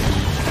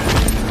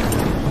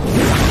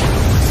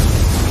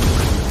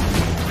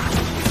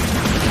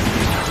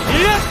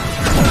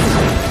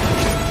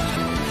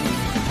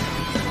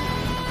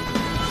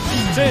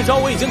这招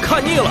我已经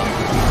看腻了。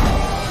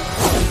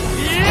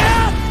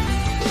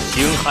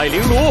星海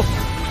灵炉，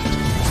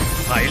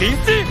海灵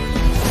击。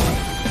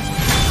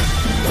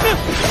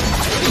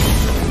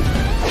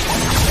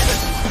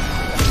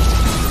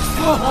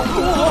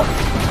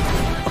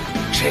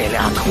这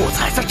俩兔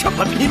崽子这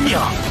么拼命，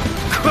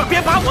可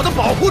别把我的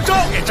保护罩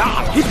给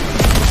炸了！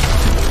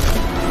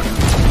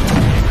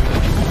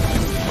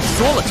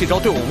说了这招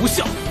对我无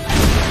效，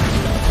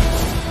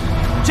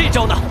这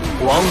招呢？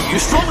光羽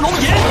双龙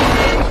眼。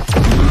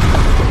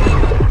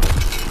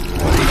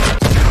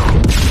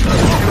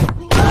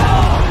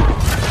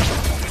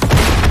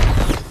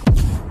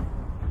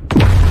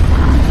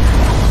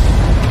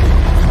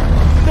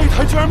那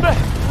台居然被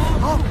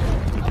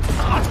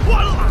打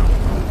穿了！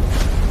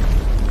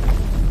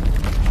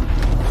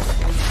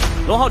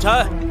龙浩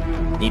辰，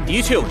你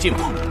的确有进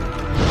步，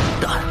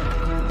但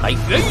还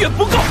远远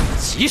不够。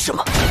急什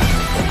么？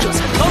这才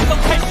刚刚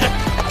开始。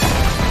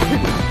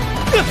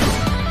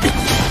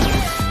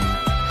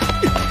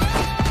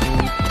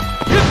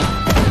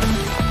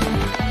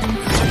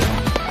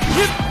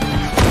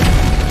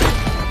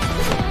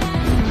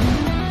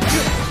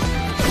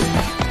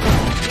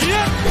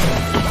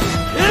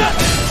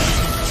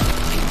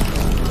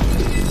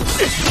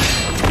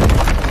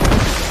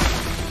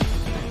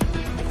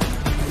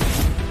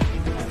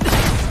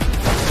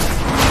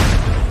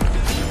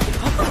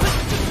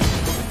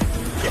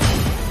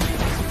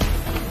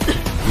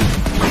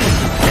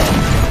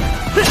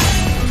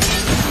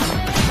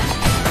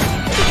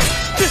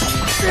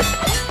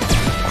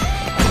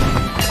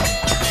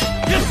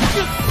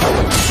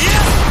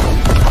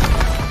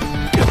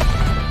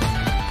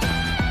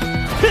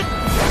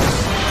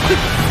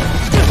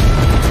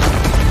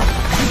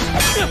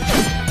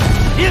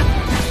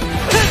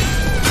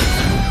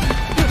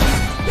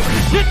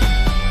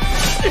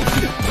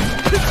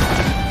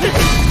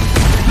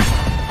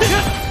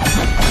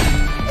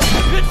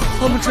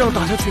他们这样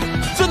打下去，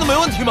真的没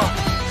问题吗？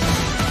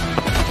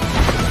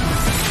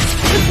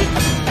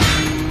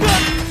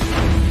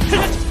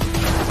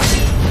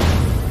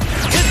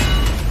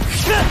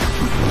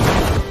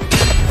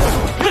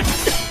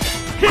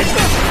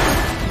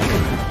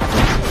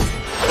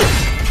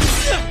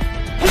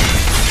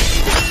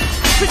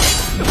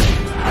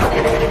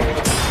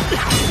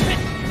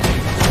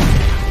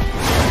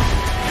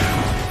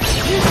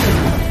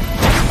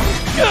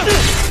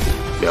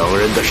两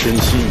人的身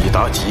心已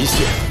达极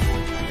限，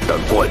但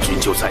冠军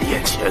就在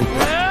眼前，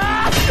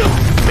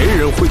没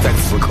人会在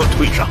此刻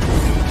退让。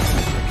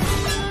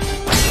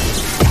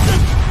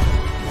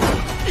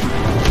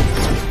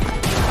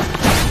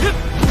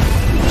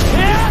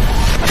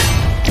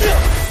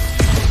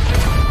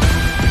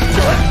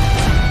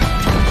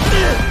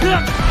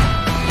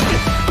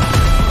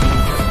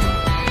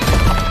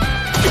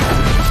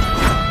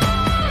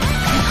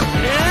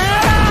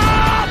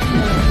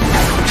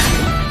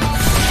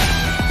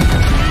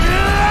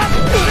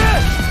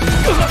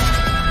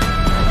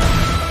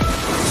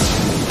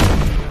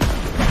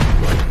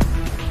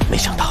没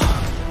想到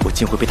我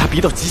竟会被他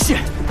逼到极限。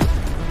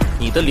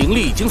你的灵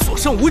力已经所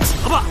剩无几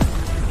了吧？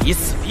彼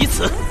此彼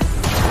此。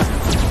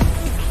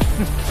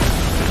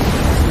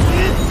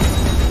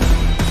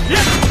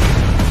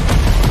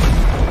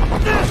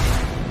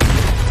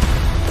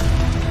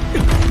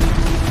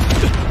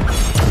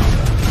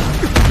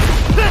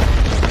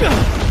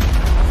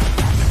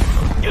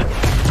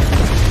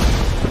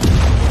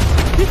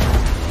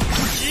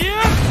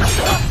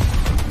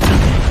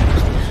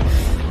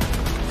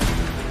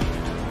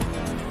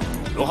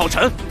龙浩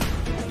辰，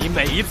你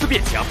每一次变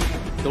强，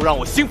都让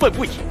我兴奋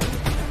不已。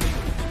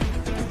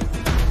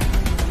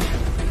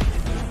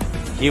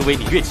因为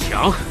你越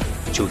强，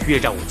就越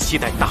让我期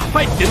待打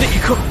败你的那一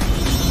刻。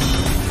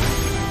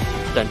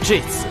但这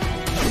次，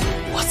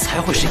我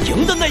才会是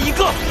赢的那一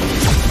个。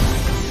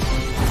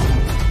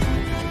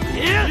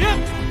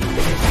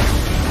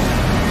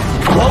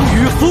光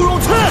羽芙蓉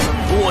刺，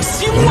我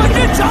星万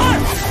刃斩。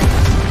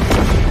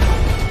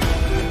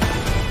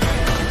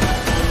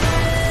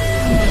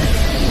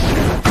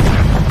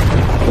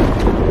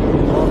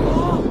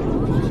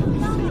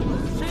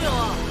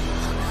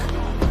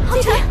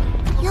浩辰。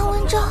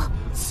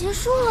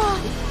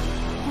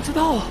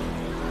到。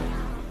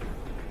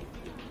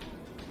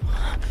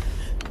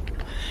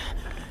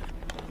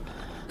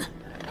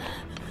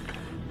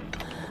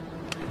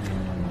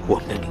我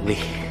们的灵力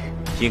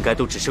应该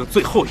都只剩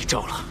最后一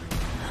招了。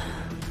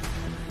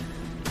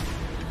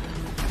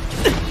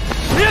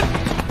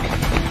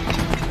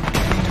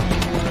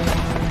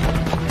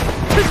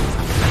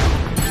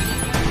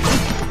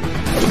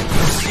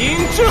星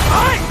之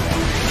海。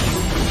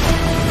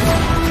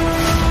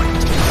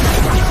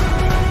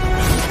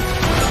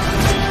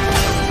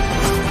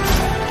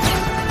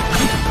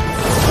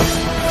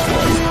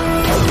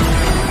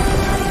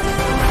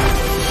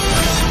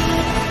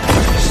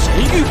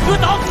 玉格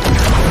挡，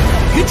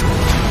愚蠢！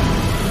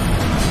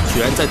居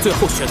然在最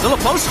后选择了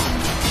防守，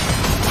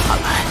看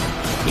来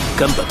你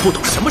根本不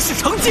懂什么是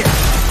成剑。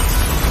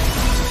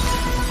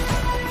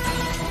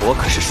我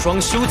可是双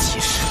修骑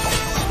士，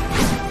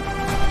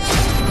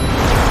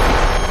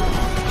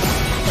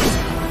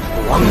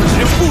王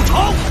之复仇！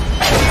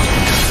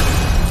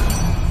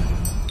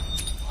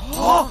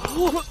啊！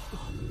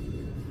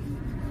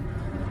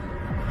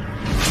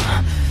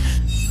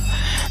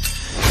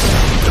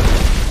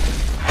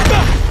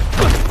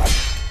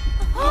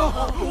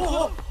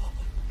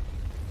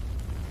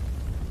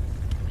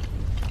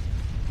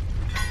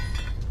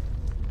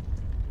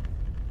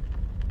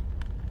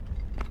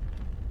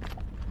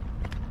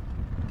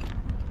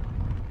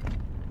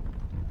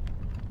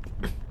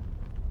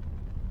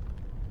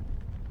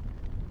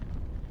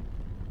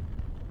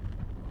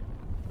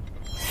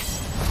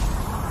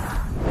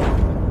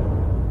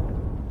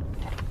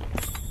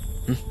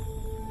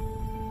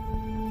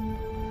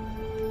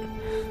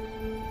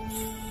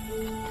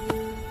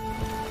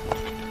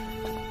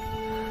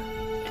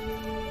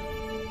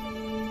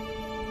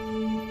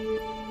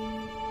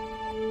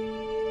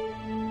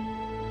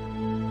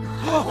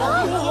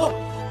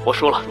 我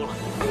输了。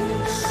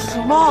什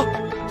么？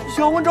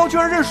杨文昭居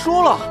然认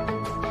输了？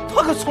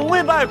他可从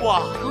未败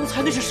过。刚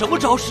才那是什么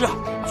招式？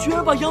居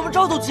然把杨文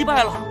昭都击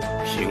败了！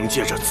凭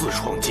借着自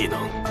创技能，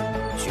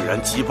居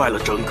然击败了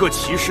整个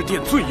骑士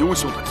殿最优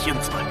秀的天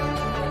才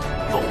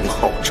龙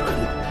浩辰，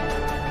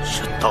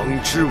是当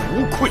之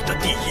无愧的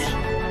第一。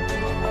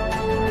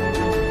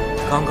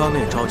刚刚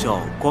那招叫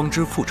光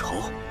之复仇，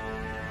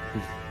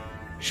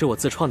是我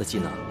自创的技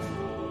能，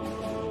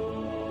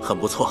很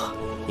不错。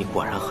 你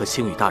果然和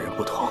星宇大人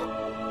不同，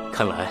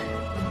看来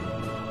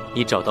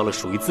你找到了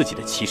属于自己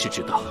的骑士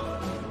之道。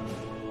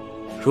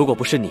如果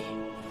不是你，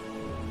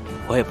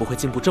我也不会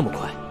进步这么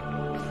快。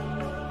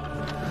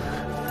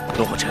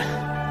龙火辰，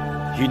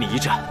与你一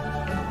战，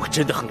我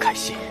真的很开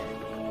心。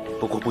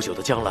不过不久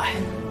的将来，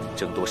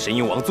争夺神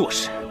鹰王座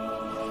时，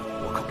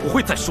我可不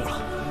会再输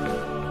了。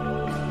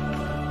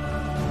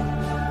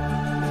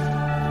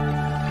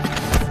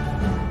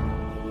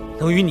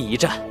能与你一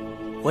战，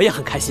我也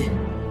很开心。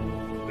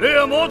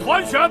 猎魔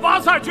团选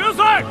拔赛决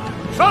赛，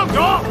胜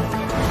者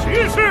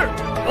骑士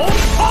龙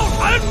浩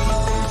辰。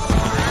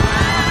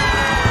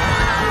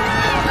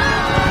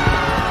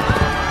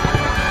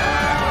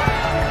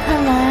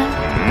看来，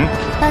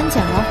颁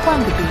奖要换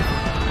个地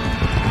方。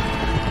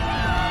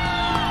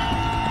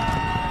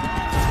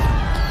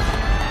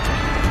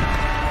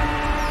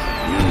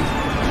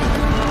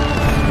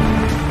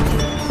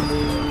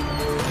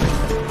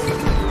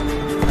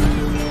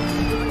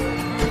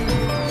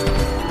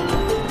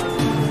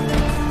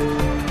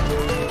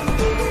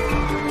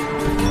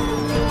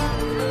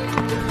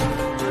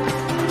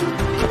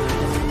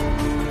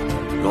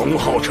龙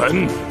浩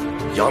辰、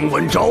杨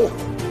文昭，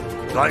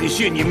感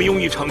谢你们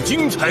用一场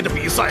精彩的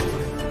比赛，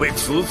为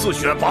此次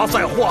选拔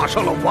赛画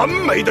上了完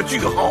美的句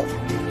号。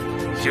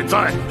现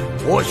在，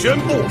我宣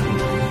布，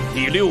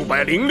第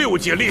606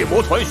届猎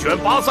魔团选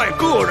拔赛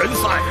个人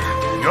赛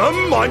圆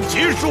满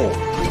结束。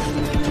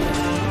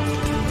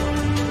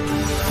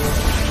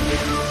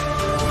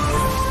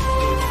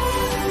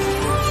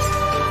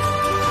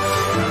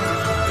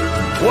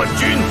冠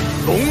军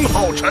龙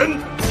浩辰，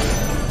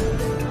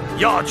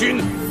亚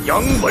军。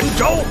 杨文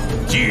昭，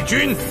季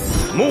军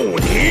穆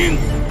宁，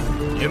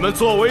你们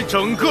作为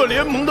整个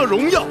联盟的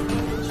荣耀，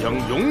将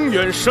永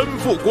远身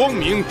负光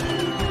明，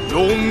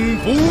永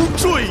不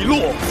坠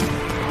落。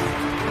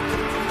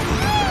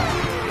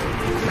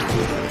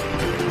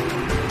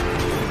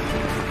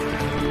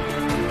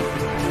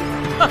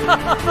哈哈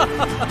哈哈哈！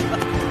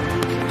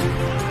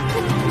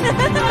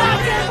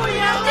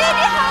弟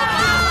弟好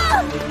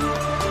棒！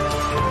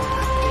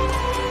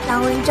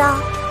杨文昭，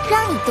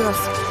让你嘚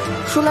瑟，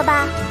输了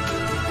吧？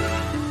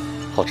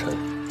 浩辰，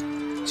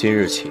今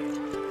日起，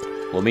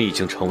我们已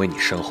经成为你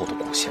身后的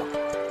故乡，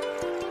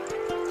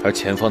而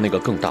前方那个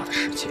更大的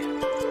世界，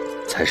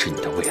才是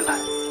你的未来。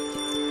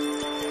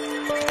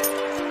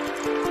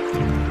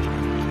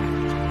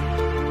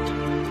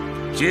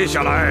接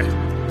下来，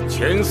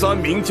前3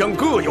名将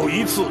各有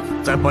一次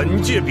在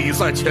本届比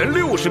赛前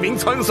60名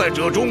参赛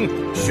者中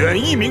选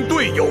1名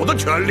队友的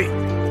权利，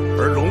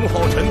而龙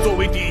浩辰作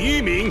为第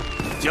1名，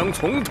将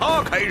从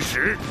他开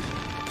始。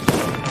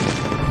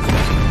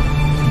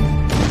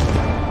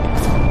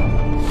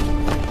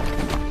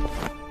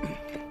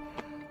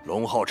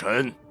 龙浩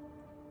辰，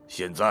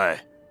现在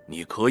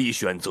你可以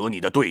选择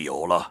你的队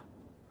友了。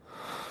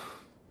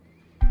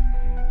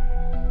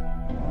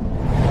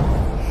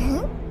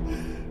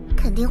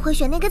肯定会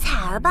选那个彩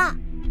儿吧，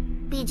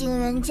毕竟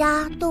人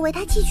家都为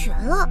他弃权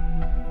了。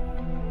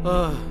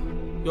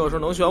要是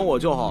能选我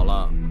就好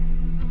了，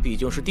毕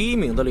竟是第1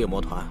名的猎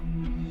魔团，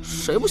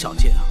谁不想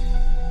进啊？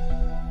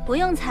不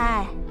用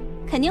猜，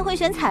肯定会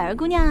选彩儿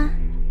姑娘啊，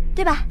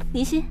对吧，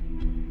林夕？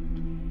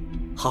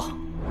好，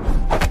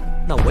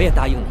那我也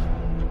答应你。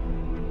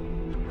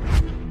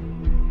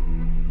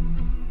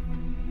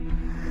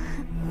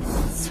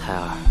彩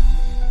儿，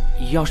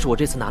要是我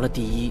这次拿了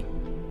第1，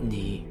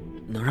你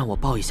能让我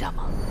抱一下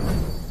吗？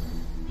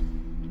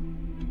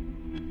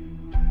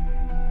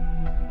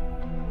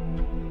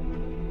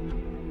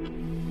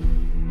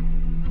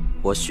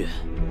我选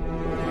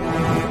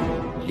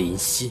林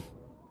欣。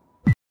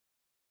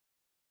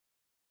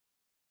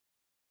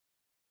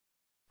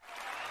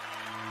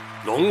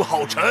龙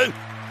浩辰，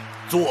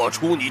做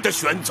出你的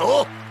选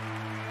择。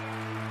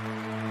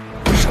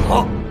什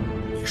么？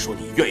你说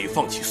你愿意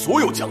放弃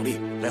所有奖励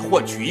来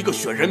换取一个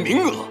选人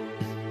名额？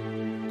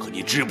可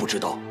你知不知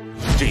道，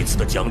这次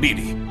的奖励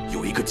里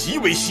有一个极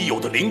为稀有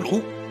的灵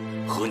炉，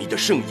和你的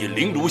圣隐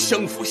灵炉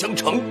相辅相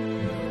成。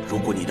如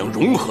果你能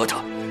融合它，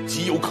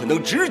极有可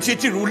能直接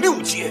进入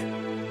6阶。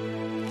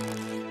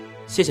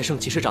谢谢圣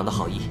骑士长的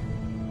好意，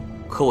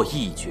可我意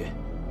已决，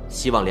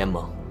希望联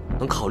盟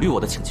能考虑我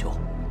的请求。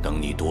等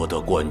你夺得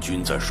冠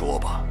军再说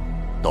吧，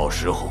到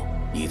时候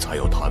你才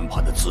有谈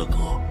判的资格。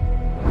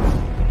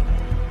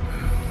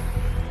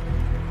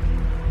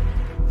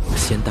我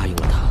先答应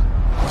了他，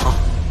好，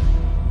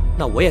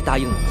那我也答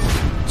应你，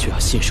就要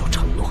信守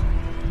承诺。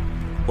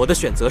我的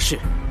选择是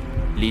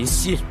林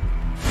欣。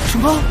什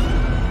么？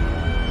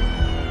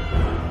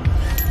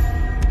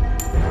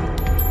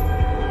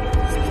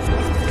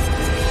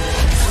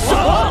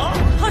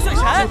他选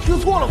谁？我听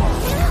错了吗？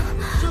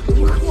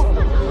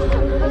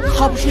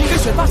他不是应该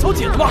选大小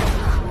姐的吗？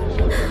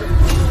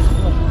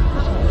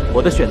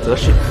我的选择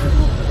是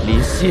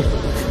林欣。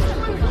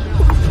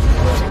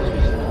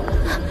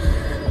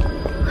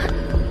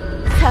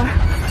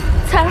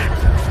彩儿，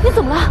你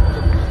怎么了？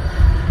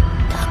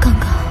他刚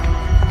刚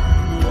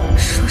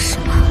说什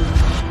么？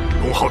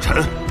龙浩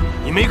辰，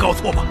你没搞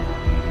错吧？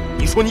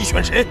你说你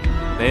选谁？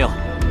没有，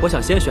我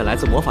想先选来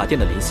自魔法殿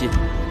的林欣。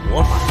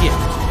魔法殿，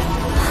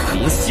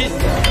林欣。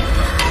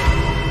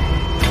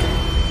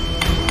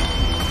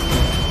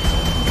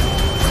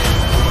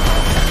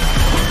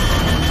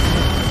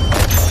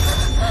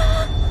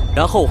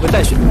然后我会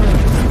再选。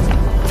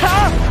彩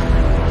儿，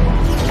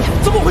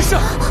怎么回事？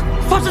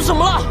发生什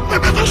么了？哪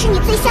怕他是你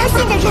最相信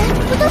的人，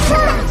不都受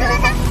两着了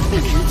呢？被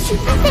离弃，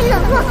被冷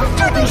落，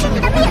注定是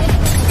你的命。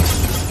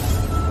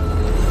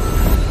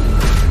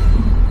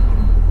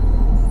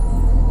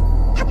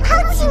他抛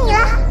弃你了，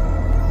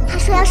他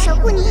说要守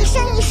护你一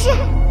生一世，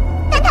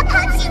但他抛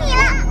弃你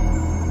了。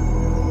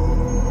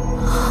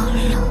好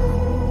冷，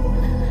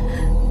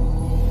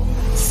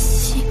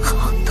心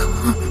好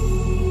疼。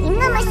你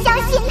那么相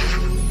信他，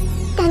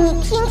但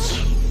你听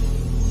听，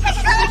他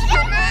说了什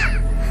么？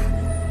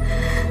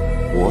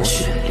我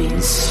选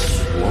林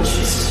欣，我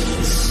选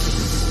林欣。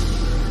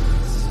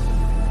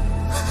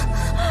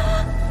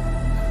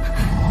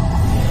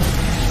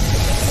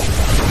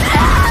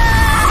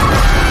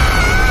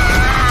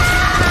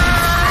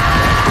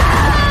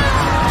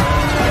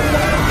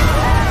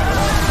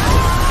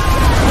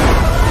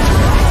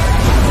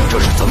这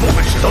是怎么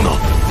回事？等等，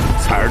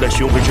彩儿的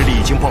巡回之力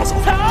已经暴走，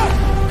彩儿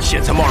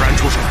现在贸然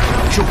出手，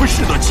只会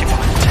适得其反。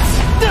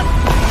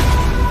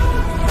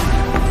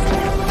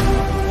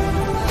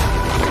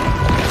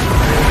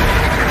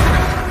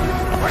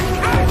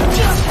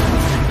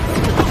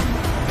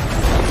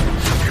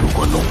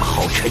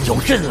浩辰有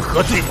任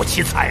何对不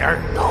起彩儿，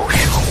到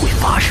时候会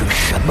发生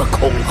什么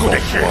恐怖的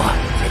事，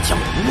也将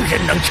无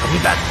人能承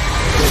担。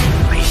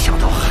没想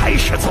到还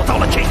是走到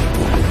了这一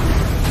步，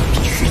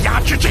必须压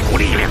制这股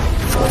力量，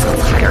否则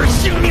彩儿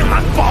性命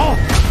难保。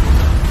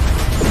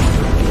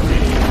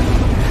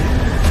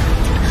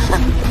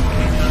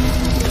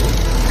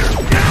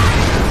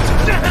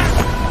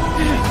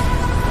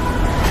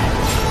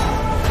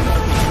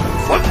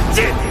魂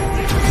剑！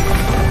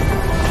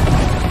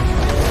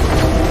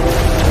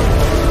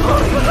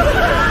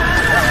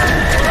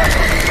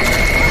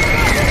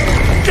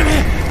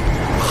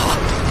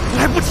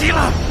来不及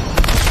了！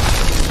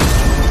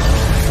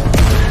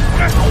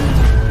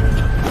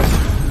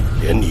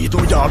连你都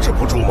压制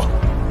不住吗？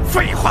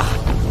废话，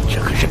这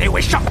可是那位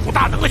上古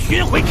大能的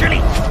巡回之力，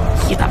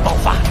一旦爆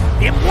发，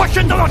连魔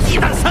神都要鸡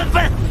蛋3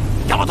分。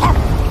杨老头，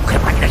快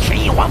把你的神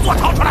印王座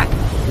掏出来！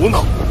胡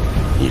闹！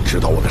你知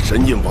道我的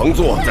神印王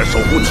座在守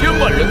护千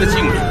万人的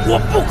性命，我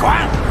不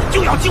管，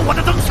就要救我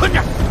的曾村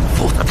长，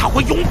否则他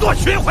会永堕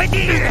巡回地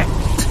狱。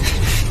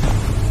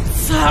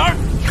彩儿，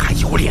你还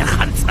有脸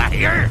喊彩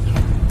儿？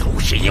都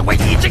是因为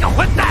你这个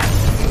混蛋，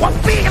我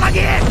毙了你！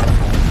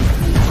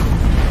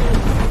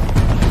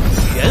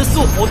元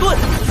素火盾！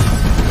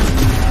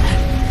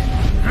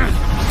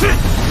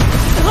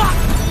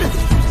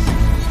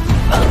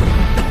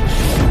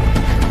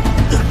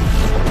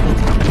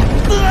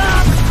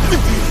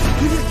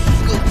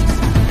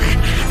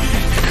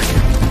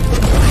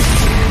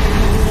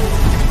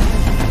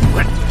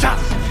混账！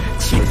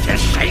今天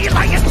谁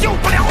来也救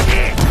不了你！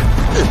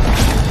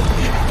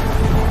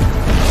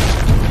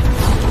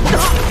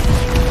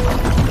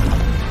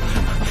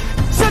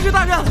下至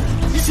大人，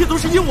一切都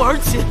是因我而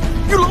起，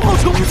与龙浩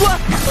辰无关。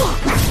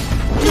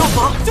要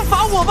罚就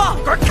罚我吧！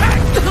滚开！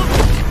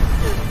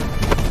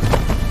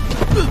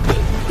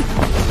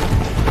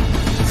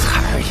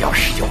彩儿要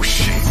是有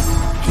事，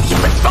你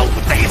们都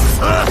得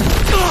死！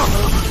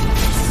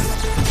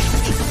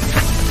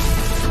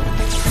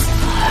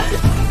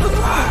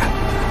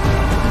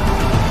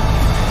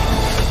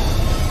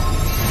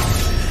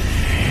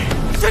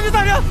下至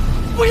大人，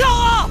不要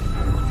啊！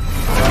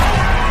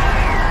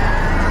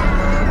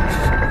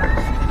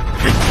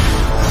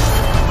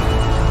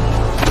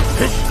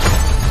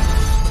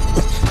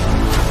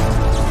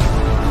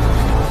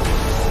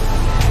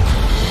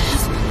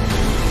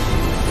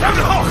让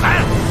着浩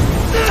海！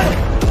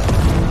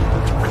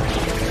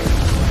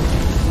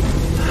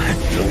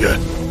仍远，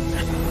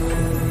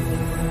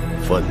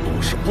愤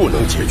怒是不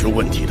能解决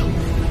问题的。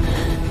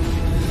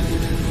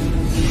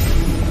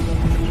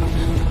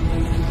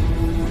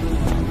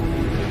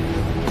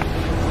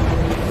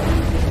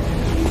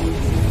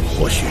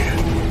或许，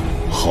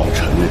浩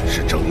辰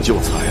是拯救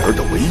彩儿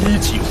的唯一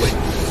机会。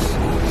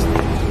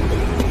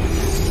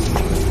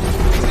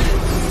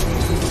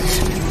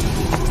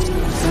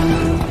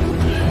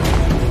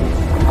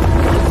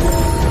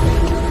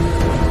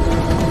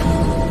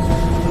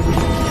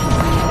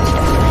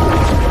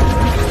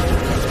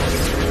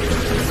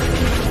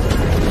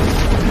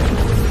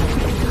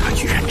他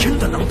居然真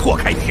的能破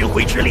开天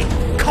辉之力，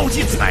靠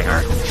近彩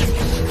儿。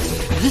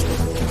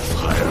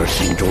彩儿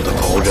心中的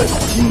刀刃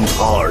因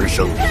他而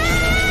生，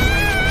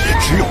也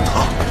只有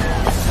他，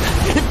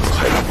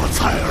才能把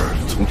彩儿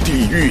从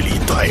地狱里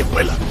带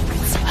回来。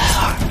彩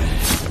儿，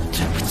对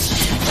不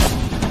起，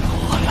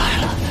我来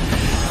了。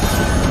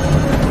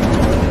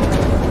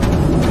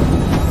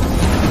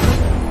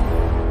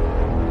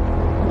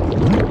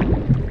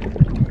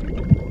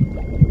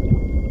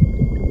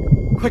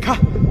快看，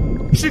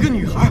是个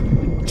女孩，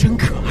真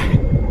可爱。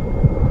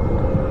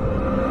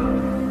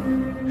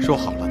说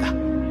好了的，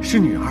是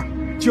女儿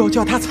就要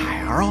叫她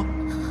彩儿哦。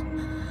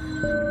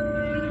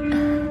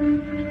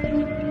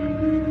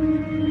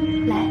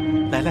来，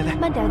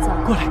慢点走，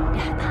过来，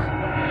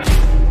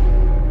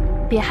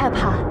别害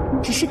怕，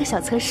只是个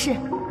小测试。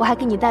我还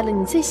给你带了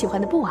你最喜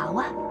欢的布娃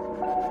娃。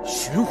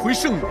巡回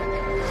圣女，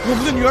我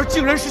们的女儿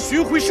竟然是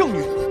巡回圣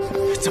女，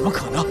怎么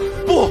可能？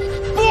不！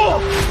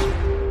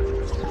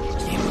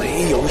你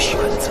没有选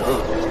择，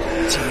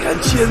既然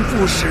肩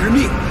负使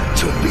命，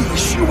就必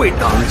须为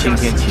大家。从今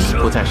天起，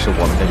不再是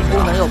我们的女儿，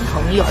不能有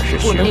朋友，而是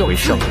不能有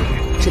巡回圣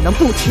女，只能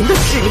不停的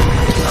试炼。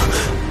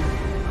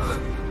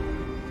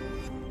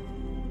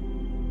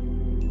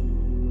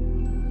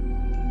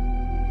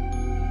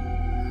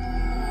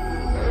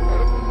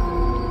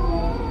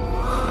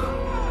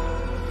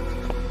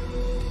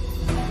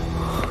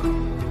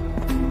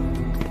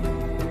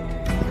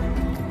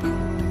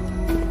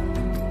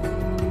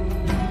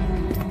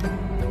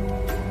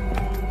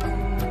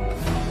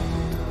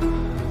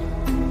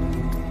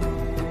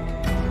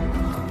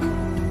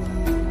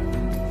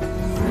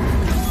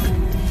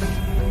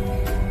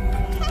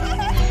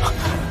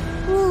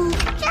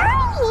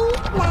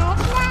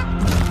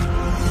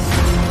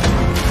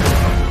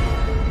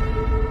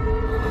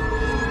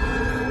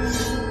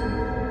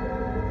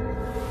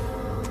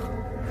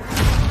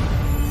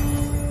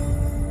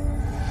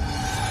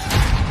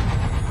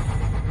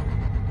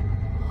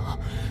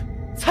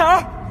彩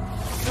儿，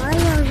所有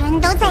人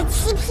都在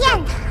欺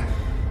骗他。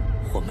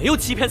我没有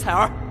欺骗彩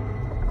儿，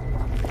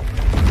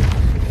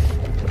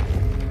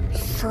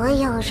所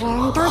有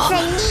人都在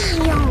利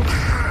用他。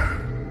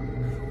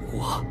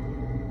我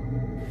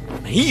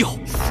没有。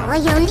所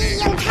有利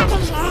用他的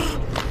人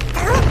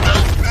都该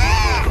死。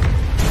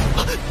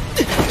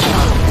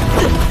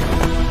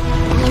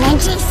你们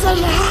这些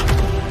人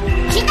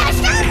知道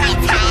伤害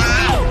彩儿，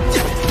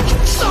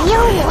只有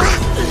我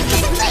是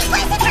最关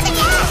心他的人。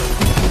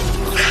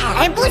彩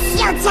儿不需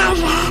要家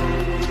人，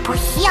不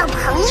需要朋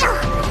友，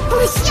不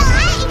需要爱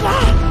人，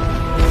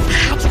他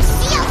只需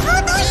要孤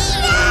独一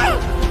人。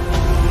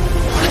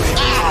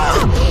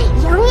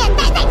永远待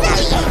在这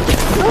里，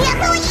永远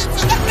和我一起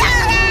就够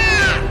了。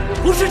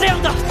不是这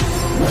样的。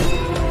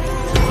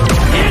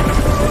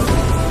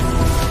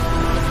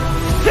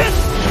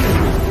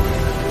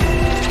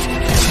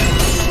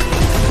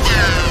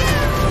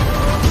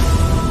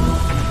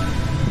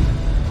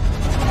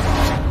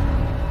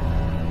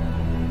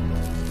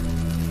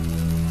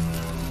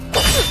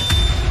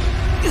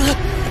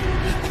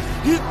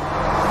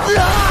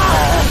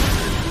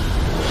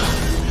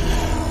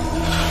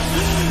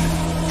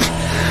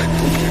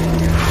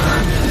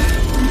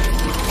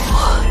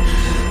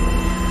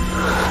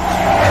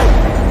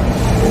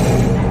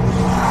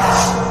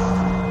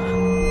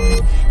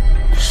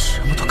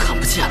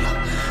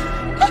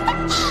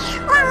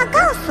忘了告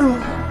诉你，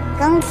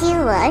攻击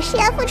我是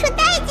要付出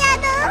代价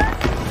的。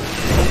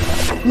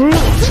你每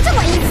击中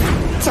我一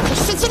次，就会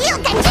失去6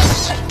感之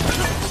一。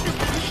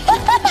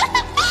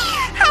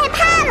害怕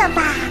了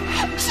吧？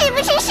是不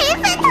是十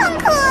分痛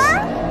苦？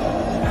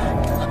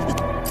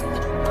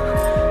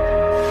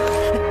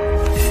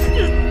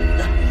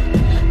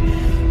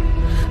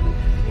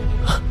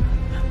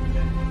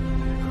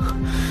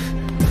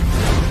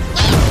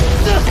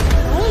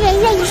没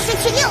人愿意失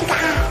去6感，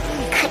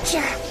可这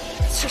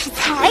却是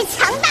彩儿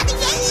强大的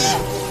原因。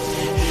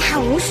他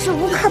无时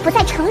无刻不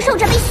在承受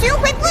着被巡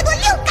回剥夺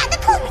6感的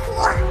痛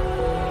苦。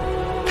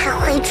他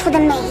挥出的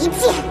每一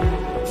剑，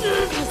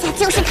代价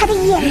就是他的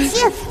眼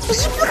睛、鼻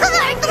子和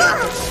耳朵。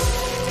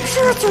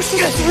这就是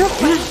巡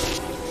回，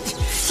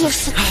既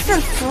是赐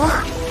福，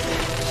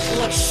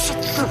也是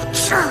诅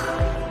咒。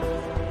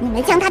你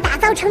们将他打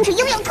造成只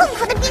拥有痛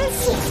苦的兵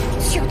器，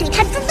就对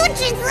他诸多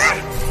指责，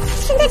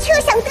现在却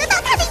又想得到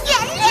他的原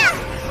谅。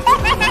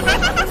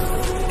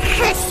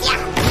可笑！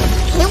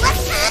给我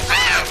死吧！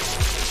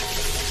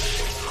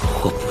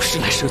我不是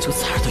来奢求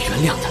彩儿的原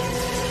谅的。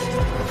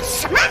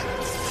什么？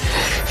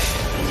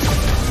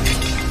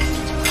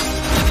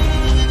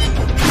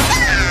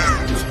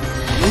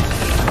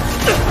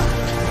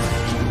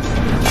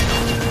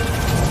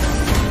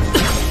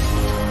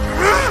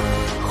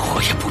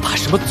我也不怕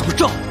什么诅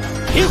咒，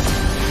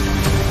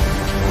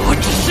我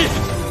只是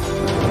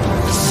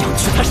想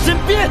去他身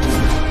边，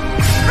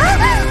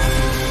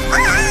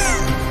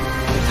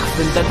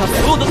分担他所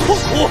有的痛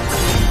苦，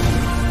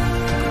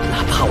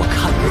哪怕我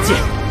看不见、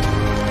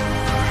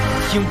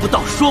听不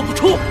到、说不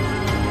出，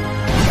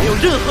没有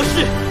任何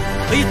事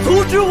可以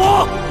阻止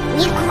我。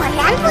你果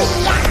然不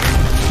一样，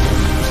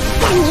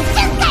但你真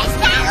敢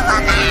杀了我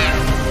吗？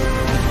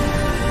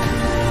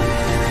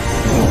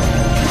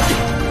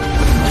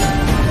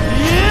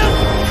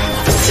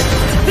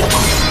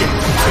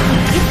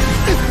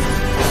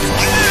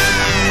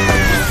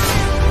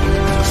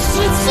失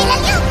去了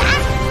6感，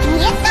你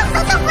连动都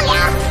动不了，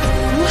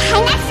你还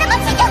拿什么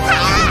去救彩儿？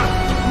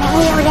没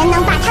有人能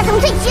把他从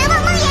最绝望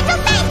梦魇中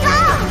带走，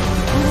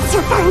你就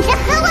等着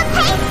和我陪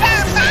葬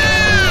吧！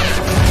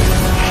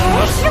可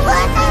是我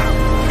的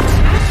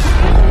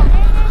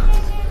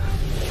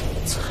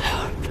彩儿，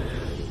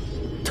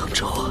等着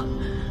我，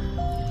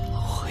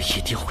我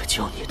一定会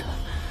救你的。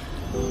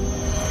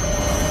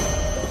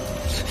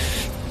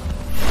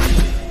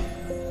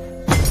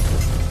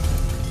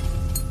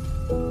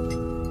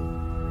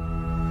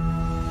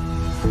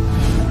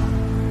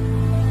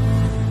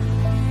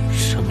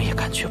什么也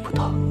感觉不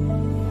到，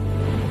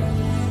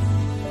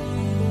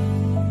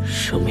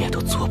什么也都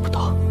做不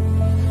到。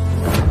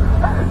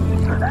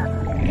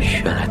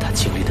原来他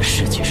经历的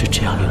世界是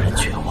这样令人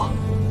绝望。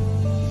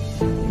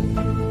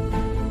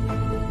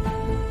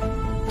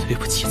对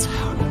不起，彩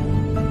儿，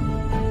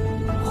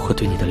我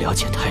对你的了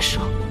解太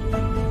少，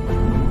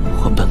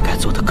我本该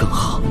做得更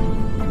好。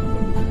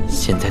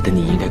现在的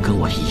你应该跟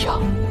我一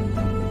样，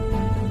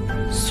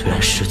虽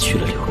然失去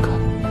了6感，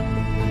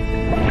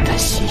但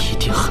心一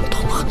定很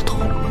痛很痛。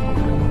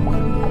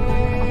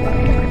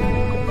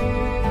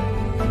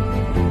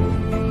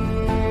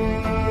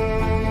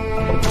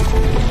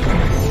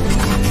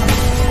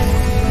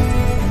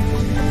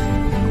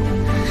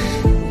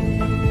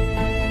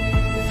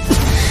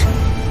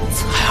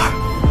彩儿，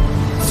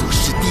纵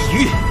使地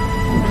狱，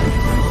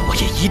我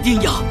也一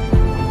定要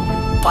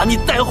把你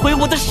带回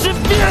我的身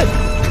边。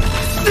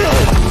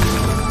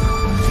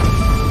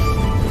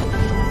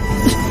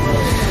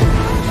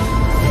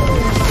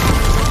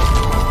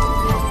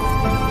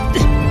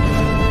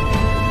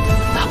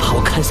哪怕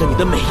我看向你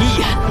的每一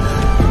眼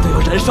都要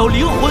燃烧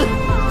灵魂，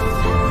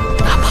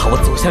哪怕我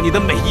走向你的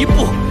每一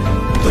步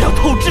都要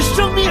透支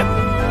生命，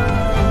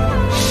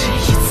这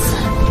一次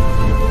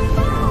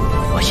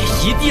我也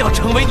一定要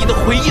成为你的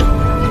回应，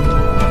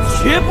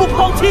绝不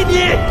抛弃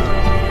你。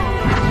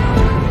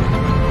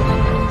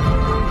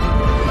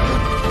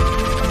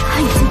他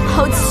已经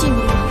抛弃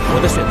你了。我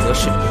的选择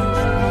是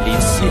林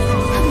夕。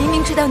他明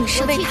明知道你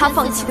是为他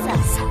放弃的比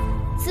赛，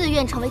自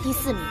愿成为第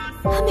4名。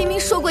他明明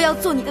说过要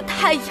做你的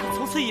太阳，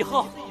从此以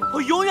后，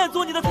我永远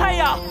做你的太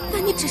阳。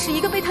但你只是一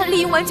个被他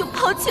利用完就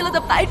抛弃了的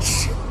白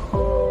痴。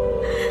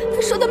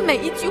他说的每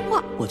一句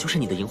话，我就是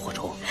你的萤火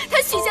虫。他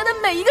许下的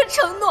每一个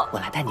承诺，我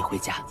来带你回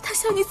家。他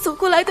向你走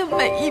过来的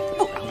每一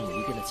步，让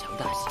你变得强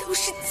大些，都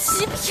是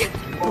欺骗、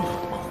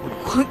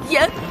谎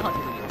言、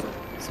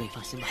所以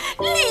放心吧，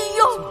利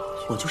用。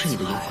我就是你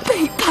的萤火虫，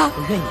背叛。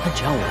我愿意，但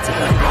只要我在，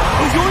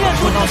我永远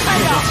做你的太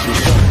阳。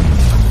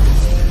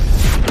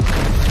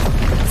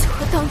就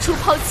和当初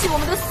抛弃我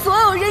们的所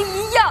有人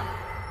一样，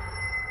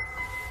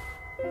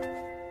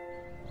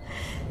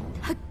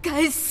他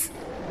该死。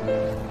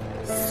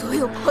所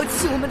有抛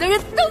弃我们的人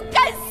都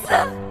该死。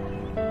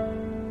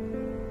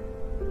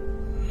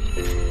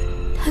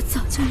他早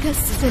就应该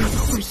死在你的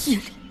回忆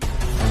里，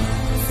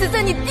死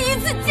在你第一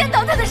次见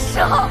到他的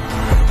时候。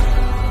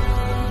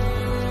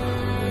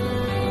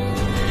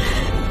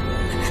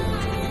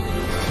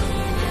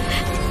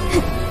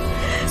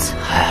彩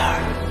儿，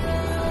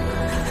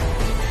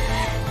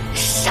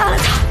杀了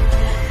他，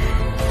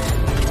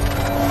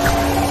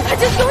他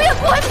就永远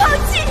不会抛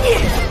弃你。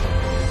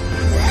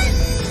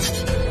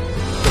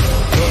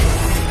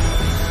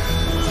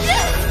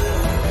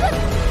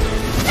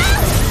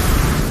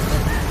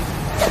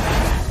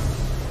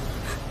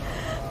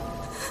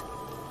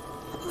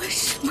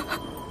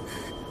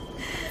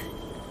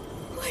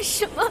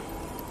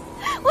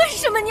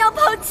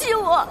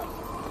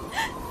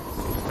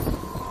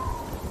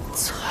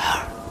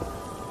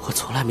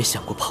从来没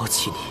想过抛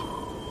弃你。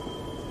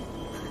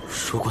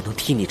如果能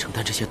替你承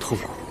担这些痛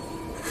苦，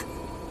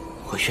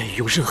我愿意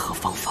用任何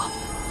方法。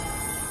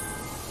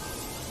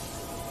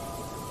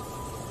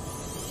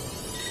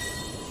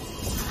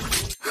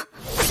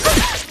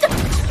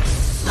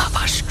哪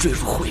怕是坠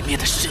入毁灭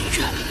的深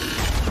渊。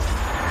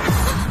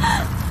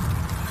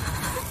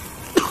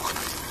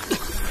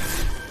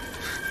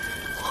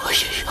我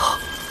也要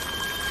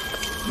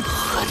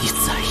和你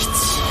在一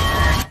起。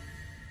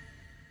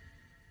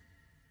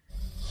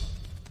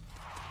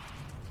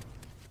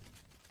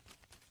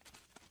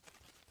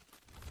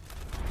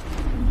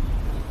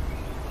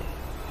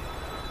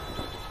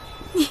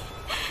你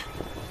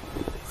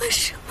为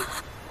什么？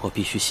我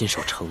必须信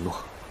守承诺。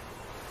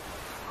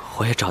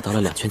我也找到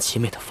了两全其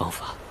美的方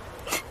法，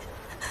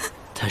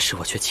但是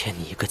我却欠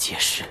你一个解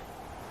释，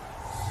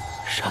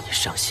让你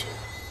伤心。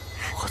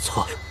我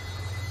错了，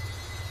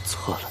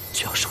错了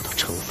就要受到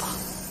惩罚。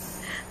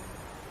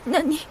那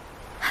你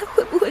还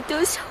会不会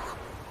丢下我？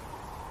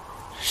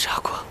傻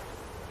瓜，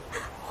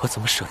我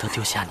怎么舍得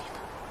丢下你呢？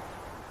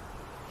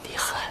你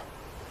还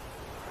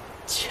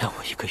欠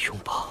我一个拥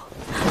抱。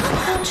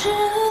寒至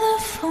的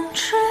风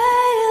吹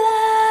来，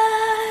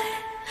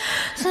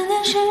思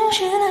念心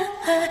绪难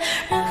挨，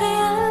让黑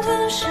暗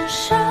吞噬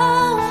伤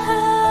害。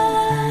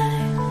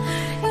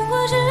因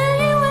或只因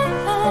为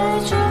爱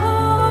就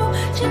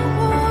紧握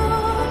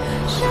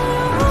相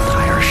拥。彩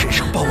儿身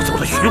上暴走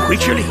的巡回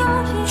之力，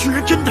居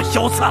然真的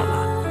消散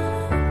了。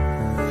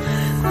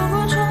滚过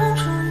重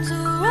重阻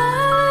碍，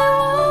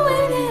我为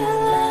你而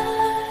来。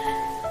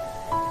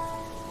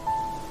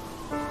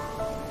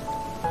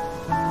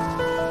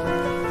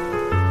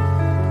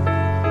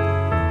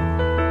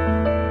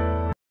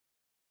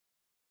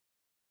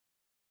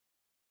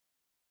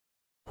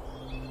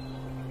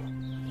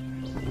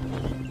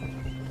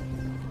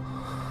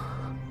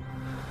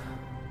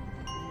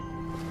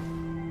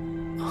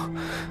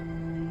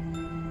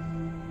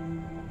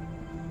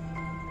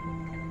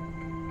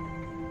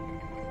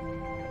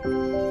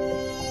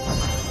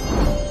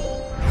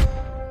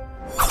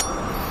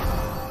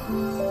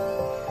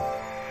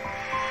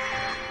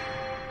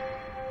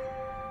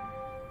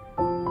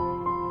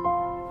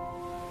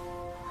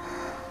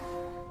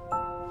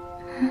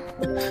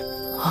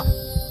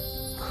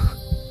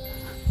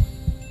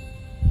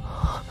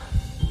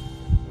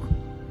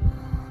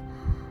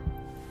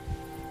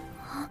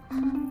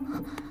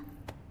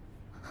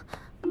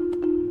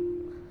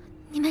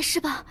你没事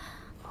吧？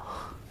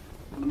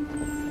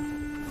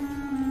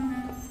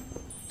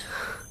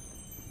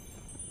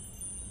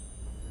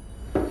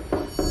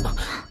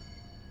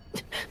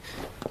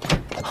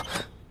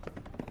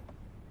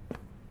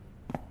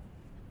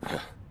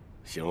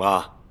醒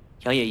了，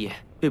杨爷爷，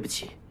对不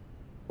起，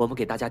我们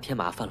给大家添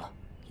麻烦了。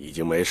已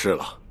经没事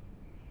了。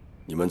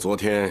你们昨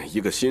天一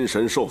个心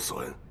神受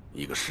损，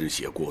一个失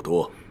血过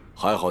多，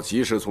还好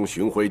及时从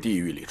巡回地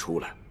狱里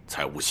出来，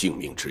才无性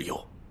命之忧。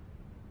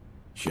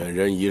选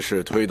人仪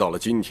式推到了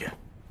今天。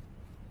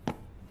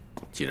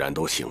既然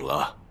都醒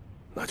了，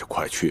那就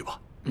快去吧。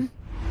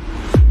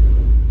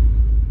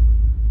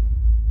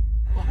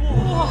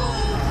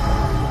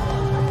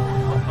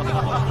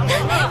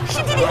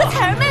是弟弟和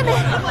彩儿妹妹。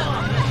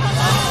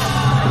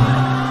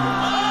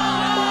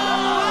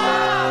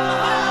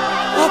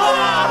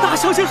大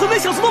小姐和那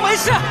小子都没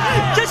事，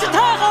真是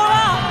太好了！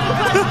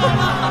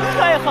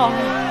太好了，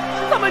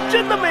他们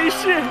真的没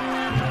事。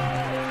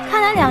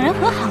看来两人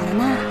和好了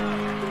呢，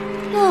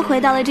又回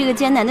到了这个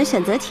艰难的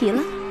选择题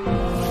了。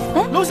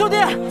哎，龙兄弟，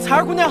彩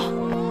儿姑娘，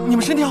你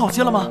们身体好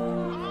些了吗？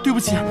对不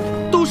起，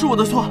都是我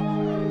的错。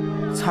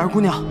彩儿姑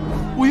娘，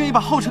我愿意把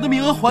浩辰的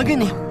名额还给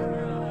你。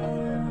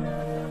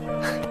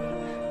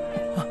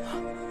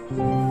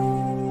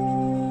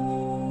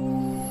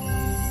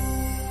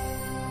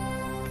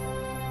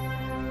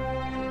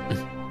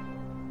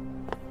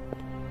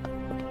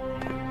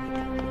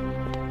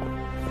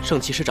圣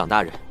骑士长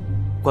大人，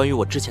关于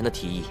我之前的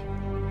提议，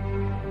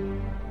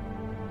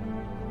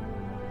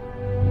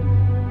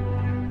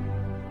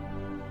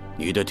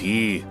你的提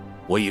议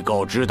我已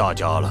告知大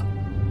家了，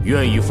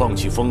愿意放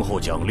弃丰厚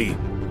奖励，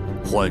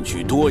换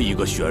取多一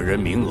个选人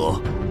名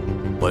额，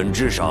本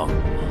质上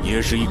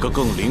也是一个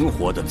更灵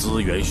活的资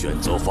源选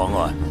择方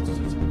案。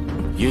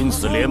因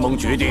此，联盟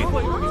决定，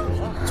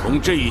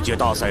从这一届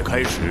大赛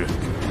开始，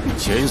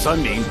前3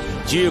名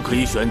皆可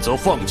以选择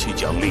放弃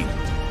奖励，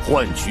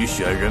换取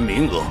选人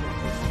名额，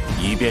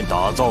以便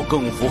打造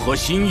更符合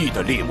心意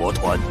的猎魔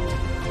团。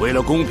为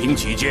了公平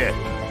起见，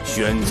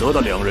选择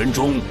的2人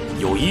中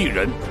有1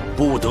人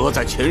不得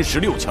在前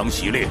16强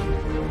席列。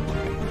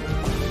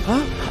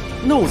啊，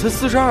那我才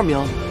42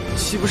名，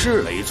岂不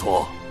是？没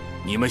错，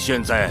你们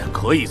现在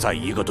可以在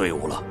一个队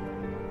伍了。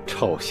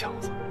臭小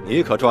子，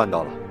你可赚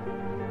到了！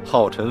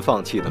浩辰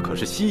放弃的可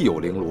是稀有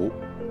灵炉，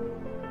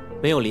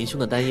没有林兄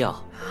的丹药，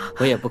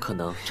我也不可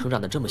能成长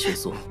得这么迅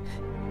速。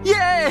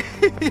耶！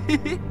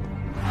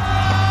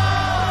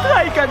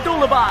太感动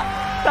了吧！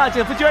大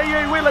姐夫居然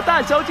愿意为了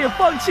大小姐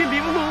放弃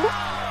灵炉，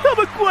他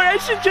们果然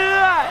是真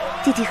爱。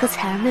弟弟和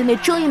彩儿妹妹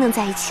终于能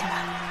在一起了，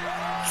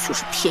就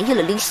是便宜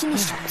了林星的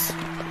小子。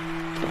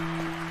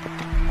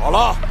好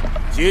了，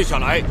接下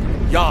来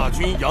亚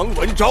军杨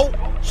文昭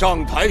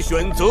上台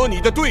选择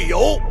你的队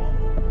友。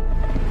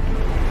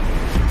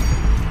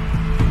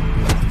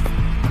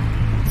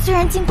虽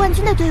然进冠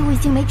军的队伍已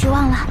经没指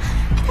望了，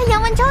但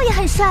杨文昭也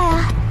很帅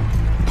啊。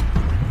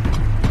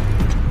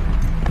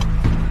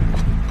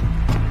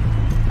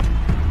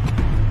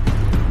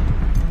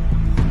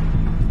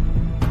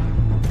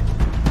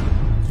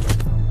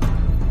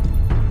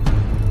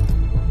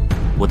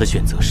我的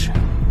选择是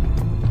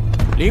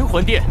灵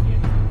魂殿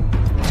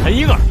陈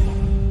婴儿。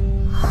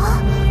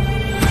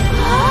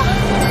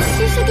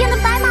骑士殿的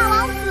白马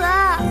王子，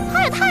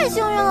他也太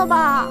幸运了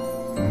吧！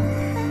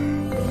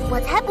我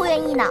才不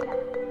愿意呢，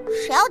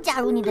谁要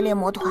加入你的猎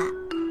魔团？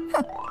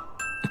哼！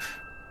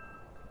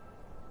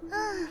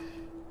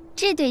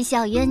这对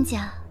小冤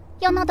家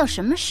要闹到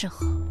什么时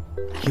候？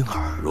婴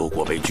儿如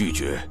果被拒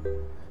绝，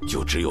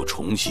就只有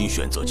重新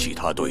选择其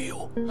他队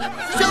友。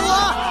选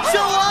我！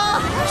选我！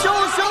选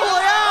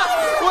我呀！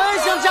我也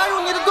想加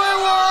入你的队伍。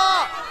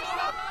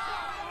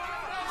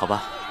好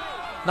吧，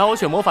那我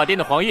选魔法殿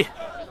的黄奕。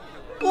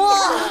哇，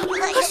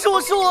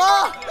是我！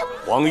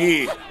黄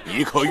奕，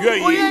你可愿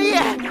意？我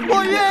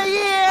愿意。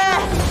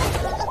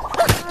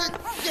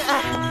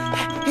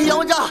杨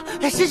文昭，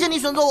谢谢你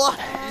选择我，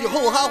以后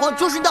我和阿黄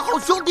就是你的好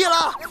兄弟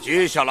了。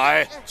接下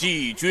来，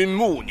季军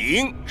穆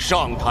宁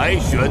上台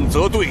选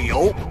择队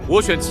友。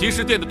我选骑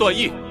士殿的段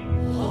奕。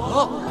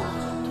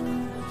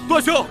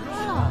段兄，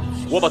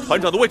我把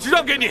团长的位置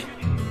让给你。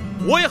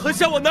我也很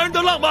向往男人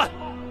的浪漫。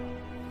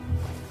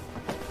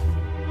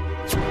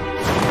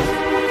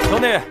兄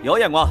弟有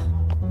眼光，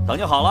等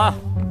你好了，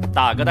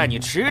大哥带你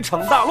驰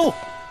骋大陆。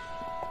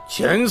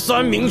前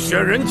3名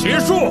选人结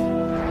束，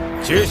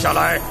接下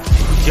来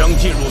将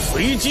进入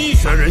随机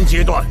选人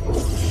阶段。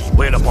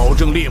为了保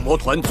证猎魔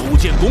团组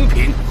建公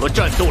平和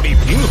战斗力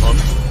平衡，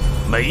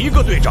每一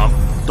个队长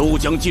都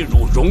将进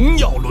入荣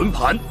耀轮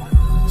盘，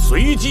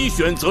随机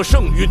选择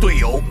剩余队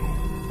友，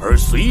而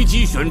随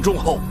机选中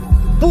后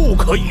不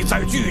可以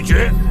再拒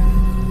绝。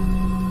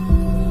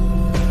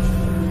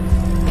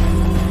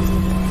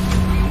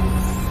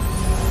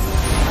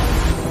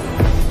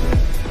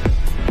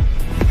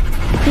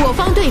我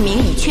方队名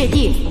已确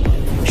定，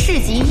市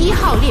级1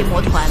号猎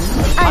魔团，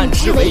暗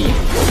之为眼，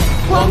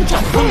光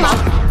斩锋芒。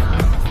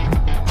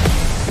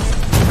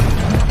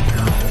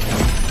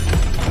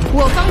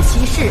我方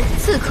骑士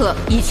刺客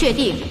已确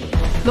定，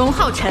龙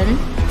浩辰、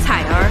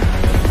彩儿。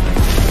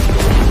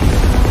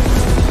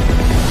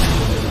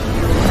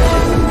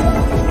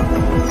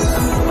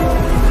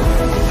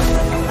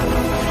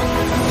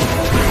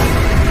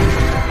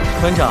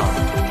团长，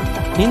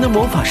您的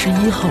魔法师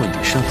1号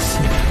已上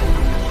线。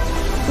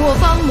我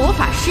方魔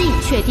法师已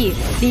确定，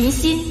林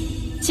欣，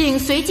请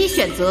随机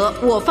选择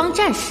我方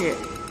战士。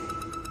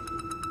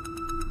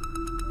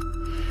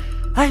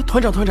哎，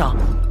团长，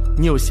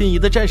你有心仪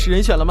的战士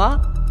人选了吗？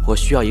我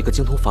需要一个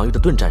精通防御的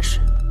盾战士。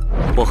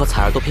我和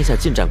彩儿都偏向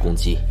近战攻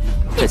击，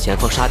在前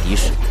方杀敌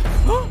时，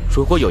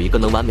如果有一个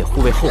能完美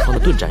护卫后方的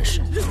盾战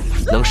士，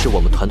能使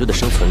我们团队的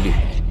生存率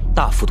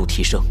大幅度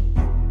提升。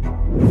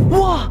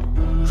哇，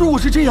如果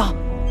是这样，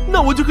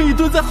那我就可以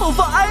蹲在后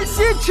方安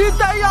心吃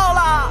弹药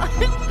了。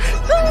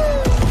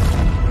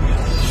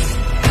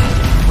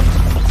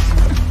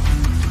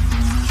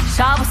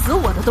杀不死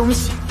我的东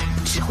西，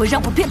只会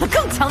让我变得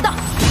更强大。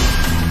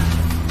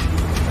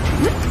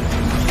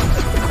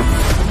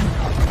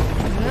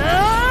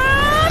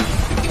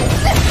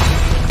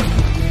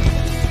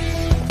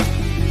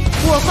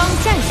我方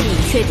战士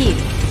已确定，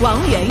王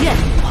媛媛。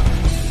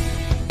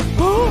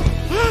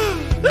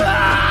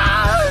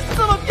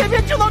怎么偏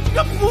偏抽到这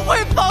个不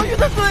会防御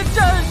的盾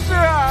战士？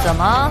怎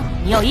么，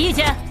你有意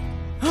见？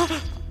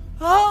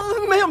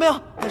没有，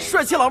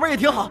帅气老妹也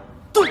挺好，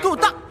盾够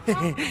大。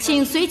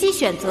请随机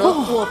选择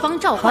我方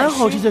召唤师。还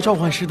好这些召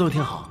唤师都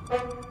挺好，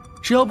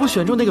只要不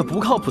选中那个不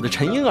靠谱的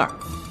陈婴儿。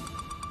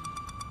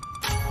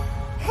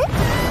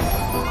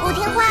不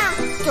听话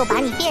就把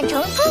你变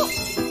成猪。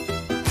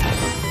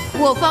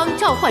我方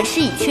召唤师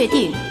已确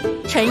定，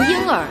陈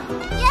婴儿。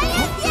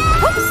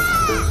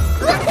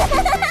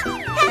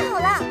太好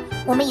了，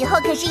我们以后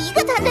可是一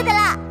个团队的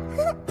啦。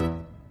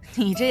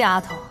你这丫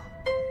头，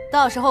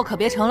到时候可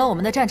别成了我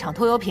们的战场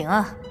拖油瓶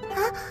啊！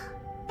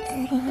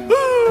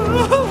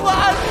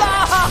完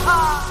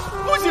了！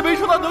不仅没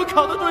抽到能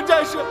扛的盾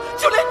战士，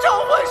就连召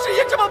唤师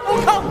也这么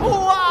不靠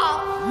谱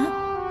啊！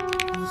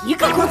你一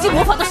个攻击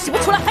魔法都使不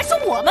出来，还说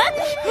我们？来呀，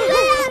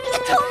你个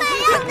臭卖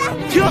样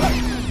的！停！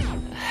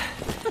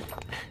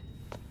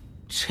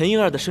陈婴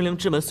儿的生灵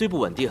之门虽不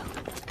稳定，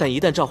但一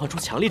旦召唤出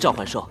强力召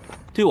唤兽，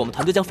对我们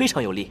团队将非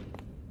常有利。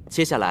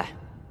接下来，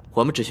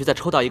我们只需再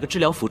抽到一个治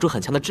疗辅助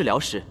很强的治疗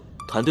师，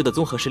团队的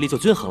综合实力就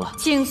均衡了。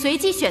请随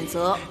机选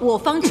择我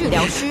方治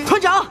疗师。团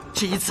长，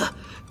这一次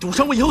赌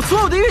上我以后所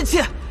有的运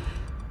气。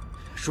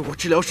如果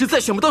治疗师再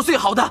选不到最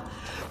好的，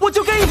我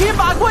就跟一匹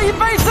马过一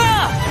辈子。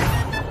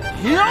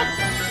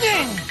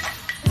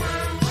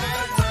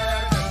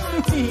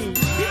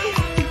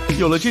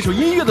有了这首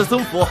音乐的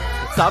增幅，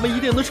咱们一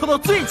定能抽到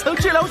最强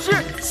治疗师，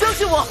相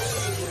信我。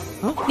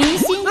林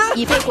欣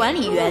已被管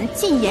理员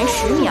禁言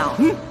10秒。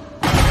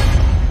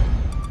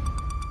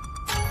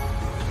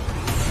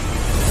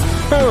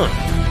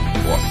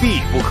我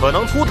必不可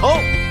能秃头。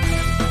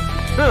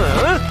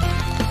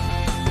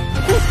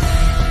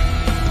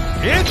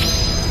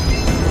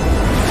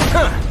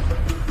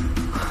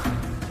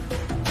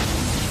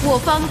我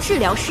方治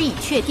疗师已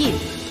确定，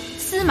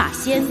司马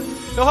仙。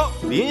哟呵，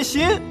林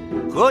欣，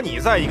和你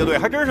在一个队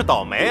还真是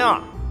倒霉啊！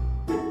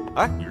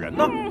哎，你人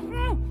呢？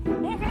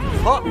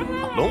呵，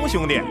龙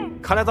兄弟，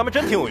看来咱们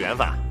真挺有缘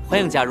分。欢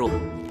迎加入。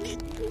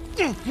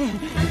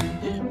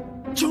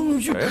终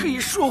于可以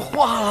说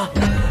话了，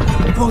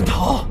光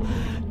头，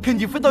跟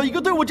你分到一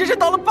个队，我真是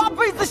倒了8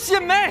辈子血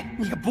霉。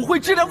你个不会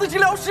治疗的治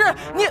疗师，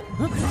你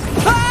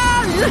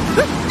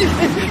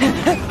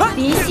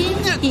林欣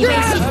已被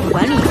系统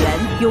管理员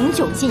永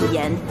久禁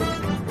言。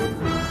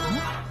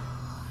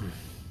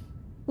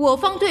我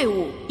方队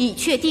伍已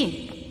确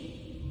定。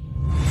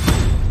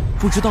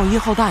不知道1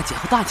号大姐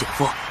和大姐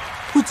夫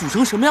会组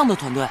成什么样的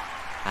团队？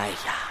哎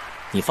呀，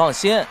你放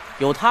心，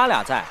有他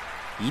俩在，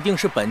一定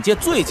是本届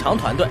最强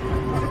团队。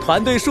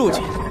团队数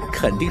据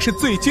肯定是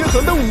最均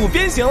衡的5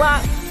边形啦。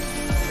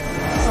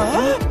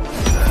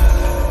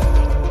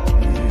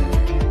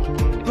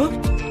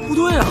不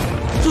对啊，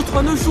这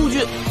团队数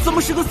据怎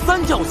么是个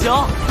3角形？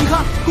你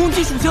看，攻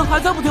击属性还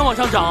在不停往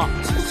上涨。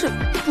这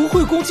不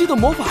会攻击的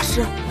魔法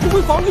师，不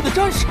会防御的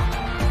战士，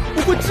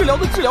不会治疗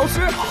的治疗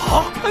师，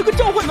还有个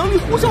召唤能力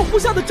忽上忽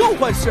下的召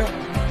唤师。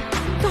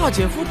大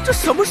姐夫，这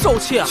什么手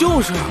气啊？就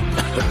是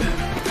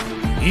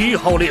1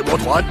号猎魔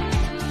团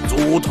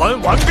组团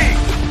完毕。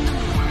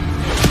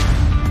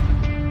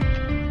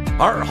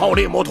2号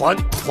猎魔团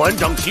团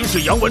长骑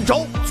士杨文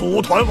昭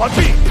组团完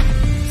毕。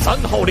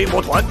3号猎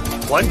魔团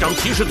团长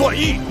骑士段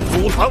毅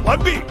组团完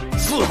毕。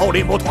4号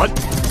猎魔团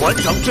团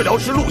长治疗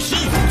师露西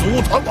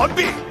组团完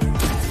毕。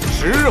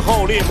10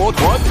号猎魔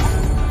团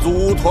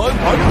组团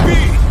完毕。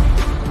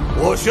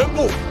我宣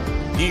布，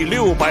第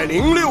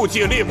606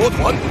届猎魔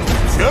团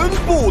全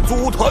部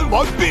组团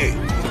完毕。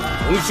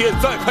从现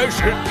在开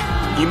始，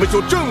你们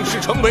就正式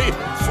成为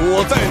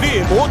所在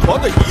猎魔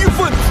团的一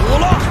份子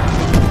了。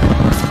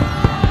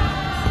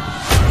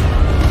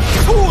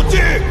出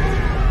去！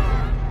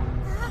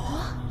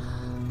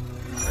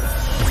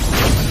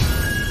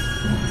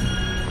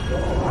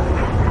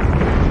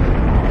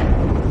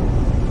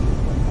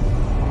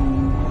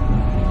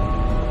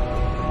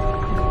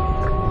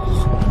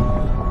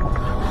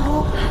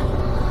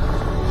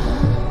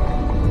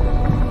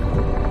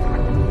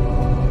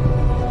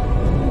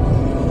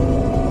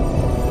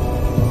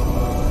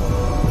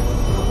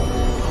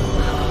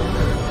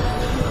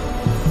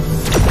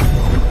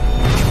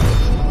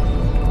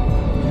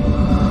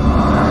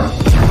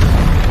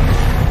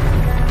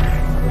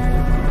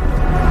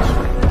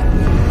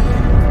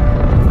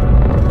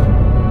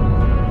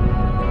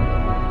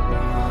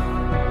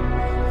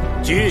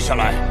接下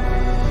来，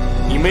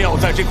你们要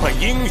在这块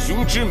英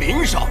雄之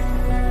名上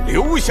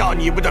留下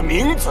你们的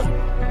名字，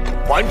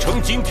完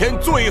成今天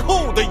最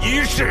后的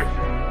仪式。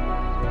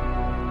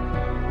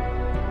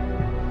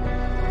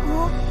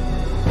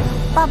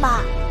爸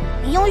爸，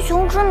英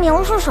雄之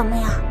名是什么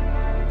呀？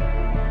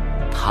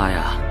他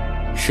呀，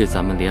是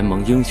咱们联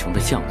盟英雄的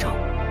象征。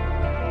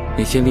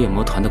那些猎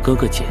魔团的哥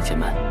哥姐姐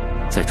们，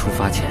在出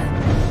发前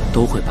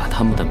都会把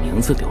他们的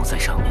名字留在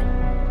上面。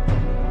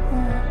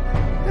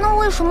那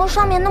为什么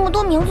上面那么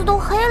多名字都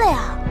黑了呀？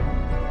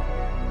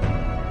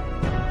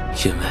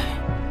因为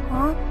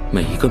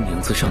每一个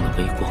名字上的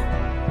微光，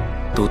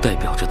都代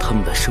表着他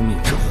们的生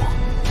命之火。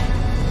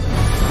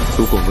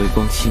如果微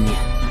光熄灭，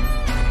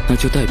那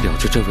就代表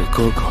着这位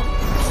哥哥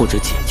或者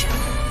姐姐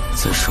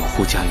在守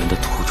护家园的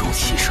途中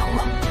牺牲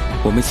了。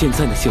我们现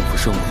在的幸福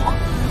生活，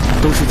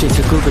都是这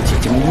些哥哥姐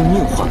姐们用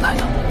命换来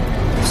的。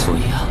所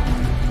以啊，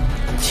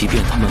即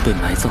便他们被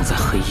埋葬在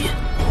黑夜，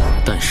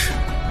但是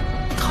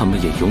他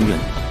们也永远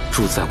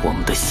住在我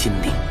们的心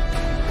里。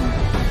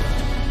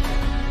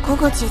哥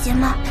哥姐姐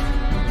们，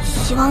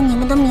希望你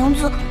们的名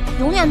字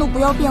永远都不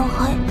要变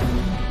黑。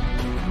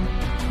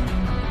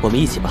我们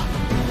一起吧，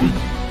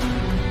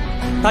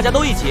大家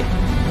都一起。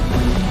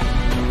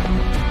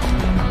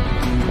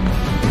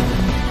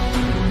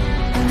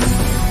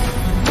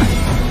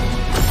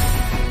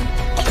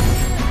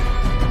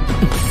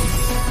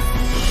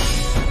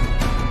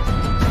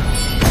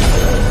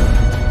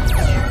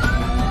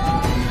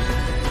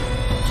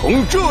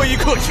从这一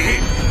刻起，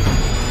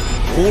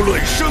无论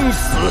生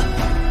死，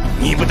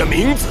你们的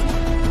名字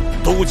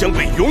都将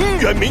被永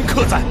远铭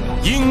刻在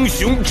英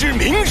雄之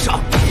名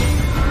上。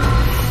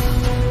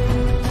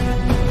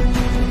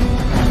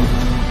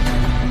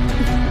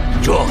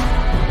这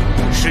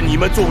是你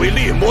们作为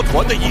猎魔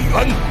团的一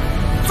员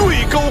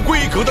最高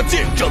规格的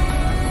见证，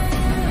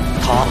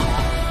它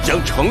将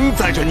承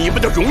载着你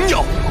们的荣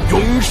耀，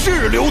永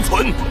世留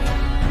存。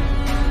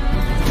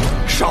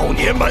少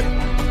年们，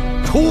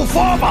出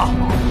发吧！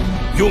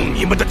用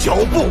你们的脚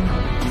步，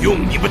用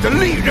你们的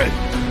利刃，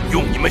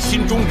用你们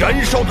心中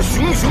燃烧的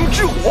熊熊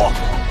之火，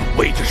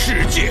为这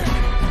世界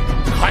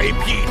开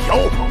辟一条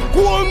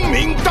光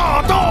明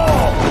大道。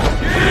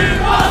一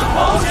帆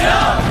风行，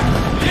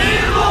一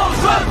路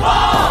顺风。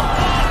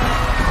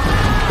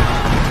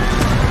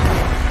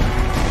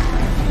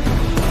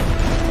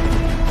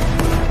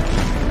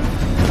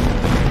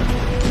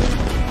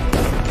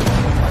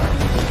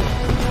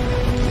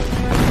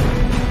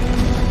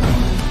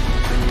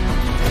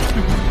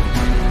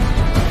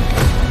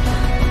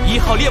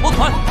号猎魔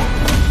团。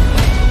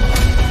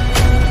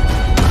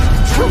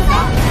出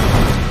发！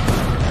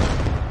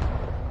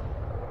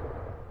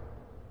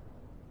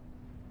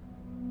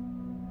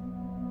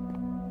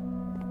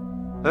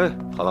哎，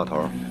韩老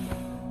头，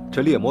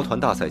这猎魔团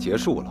大赛结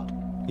束了，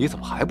你怎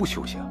么还不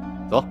休息啊？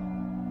走，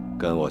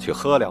跟我去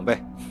喝2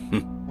杯。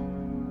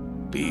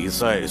比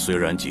赛虽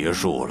然结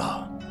束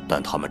了，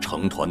但他们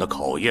成团的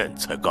考验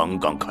才刚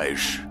刚开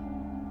始。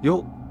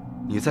哟，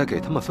你在给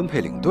他们分配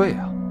领队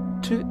啊？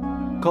这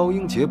高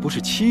英杰不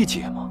是7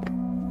阶吗？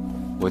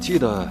我记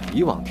得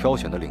以往挑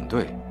选的领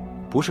队，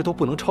不是都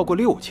不能超过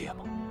6阶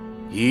吗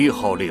？1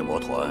号猎魔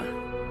团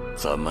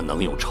怎么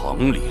能用常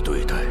理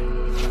对待？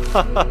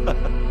哈哈哈，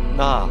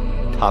那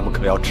他们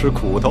可要吃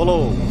苦头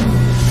喽！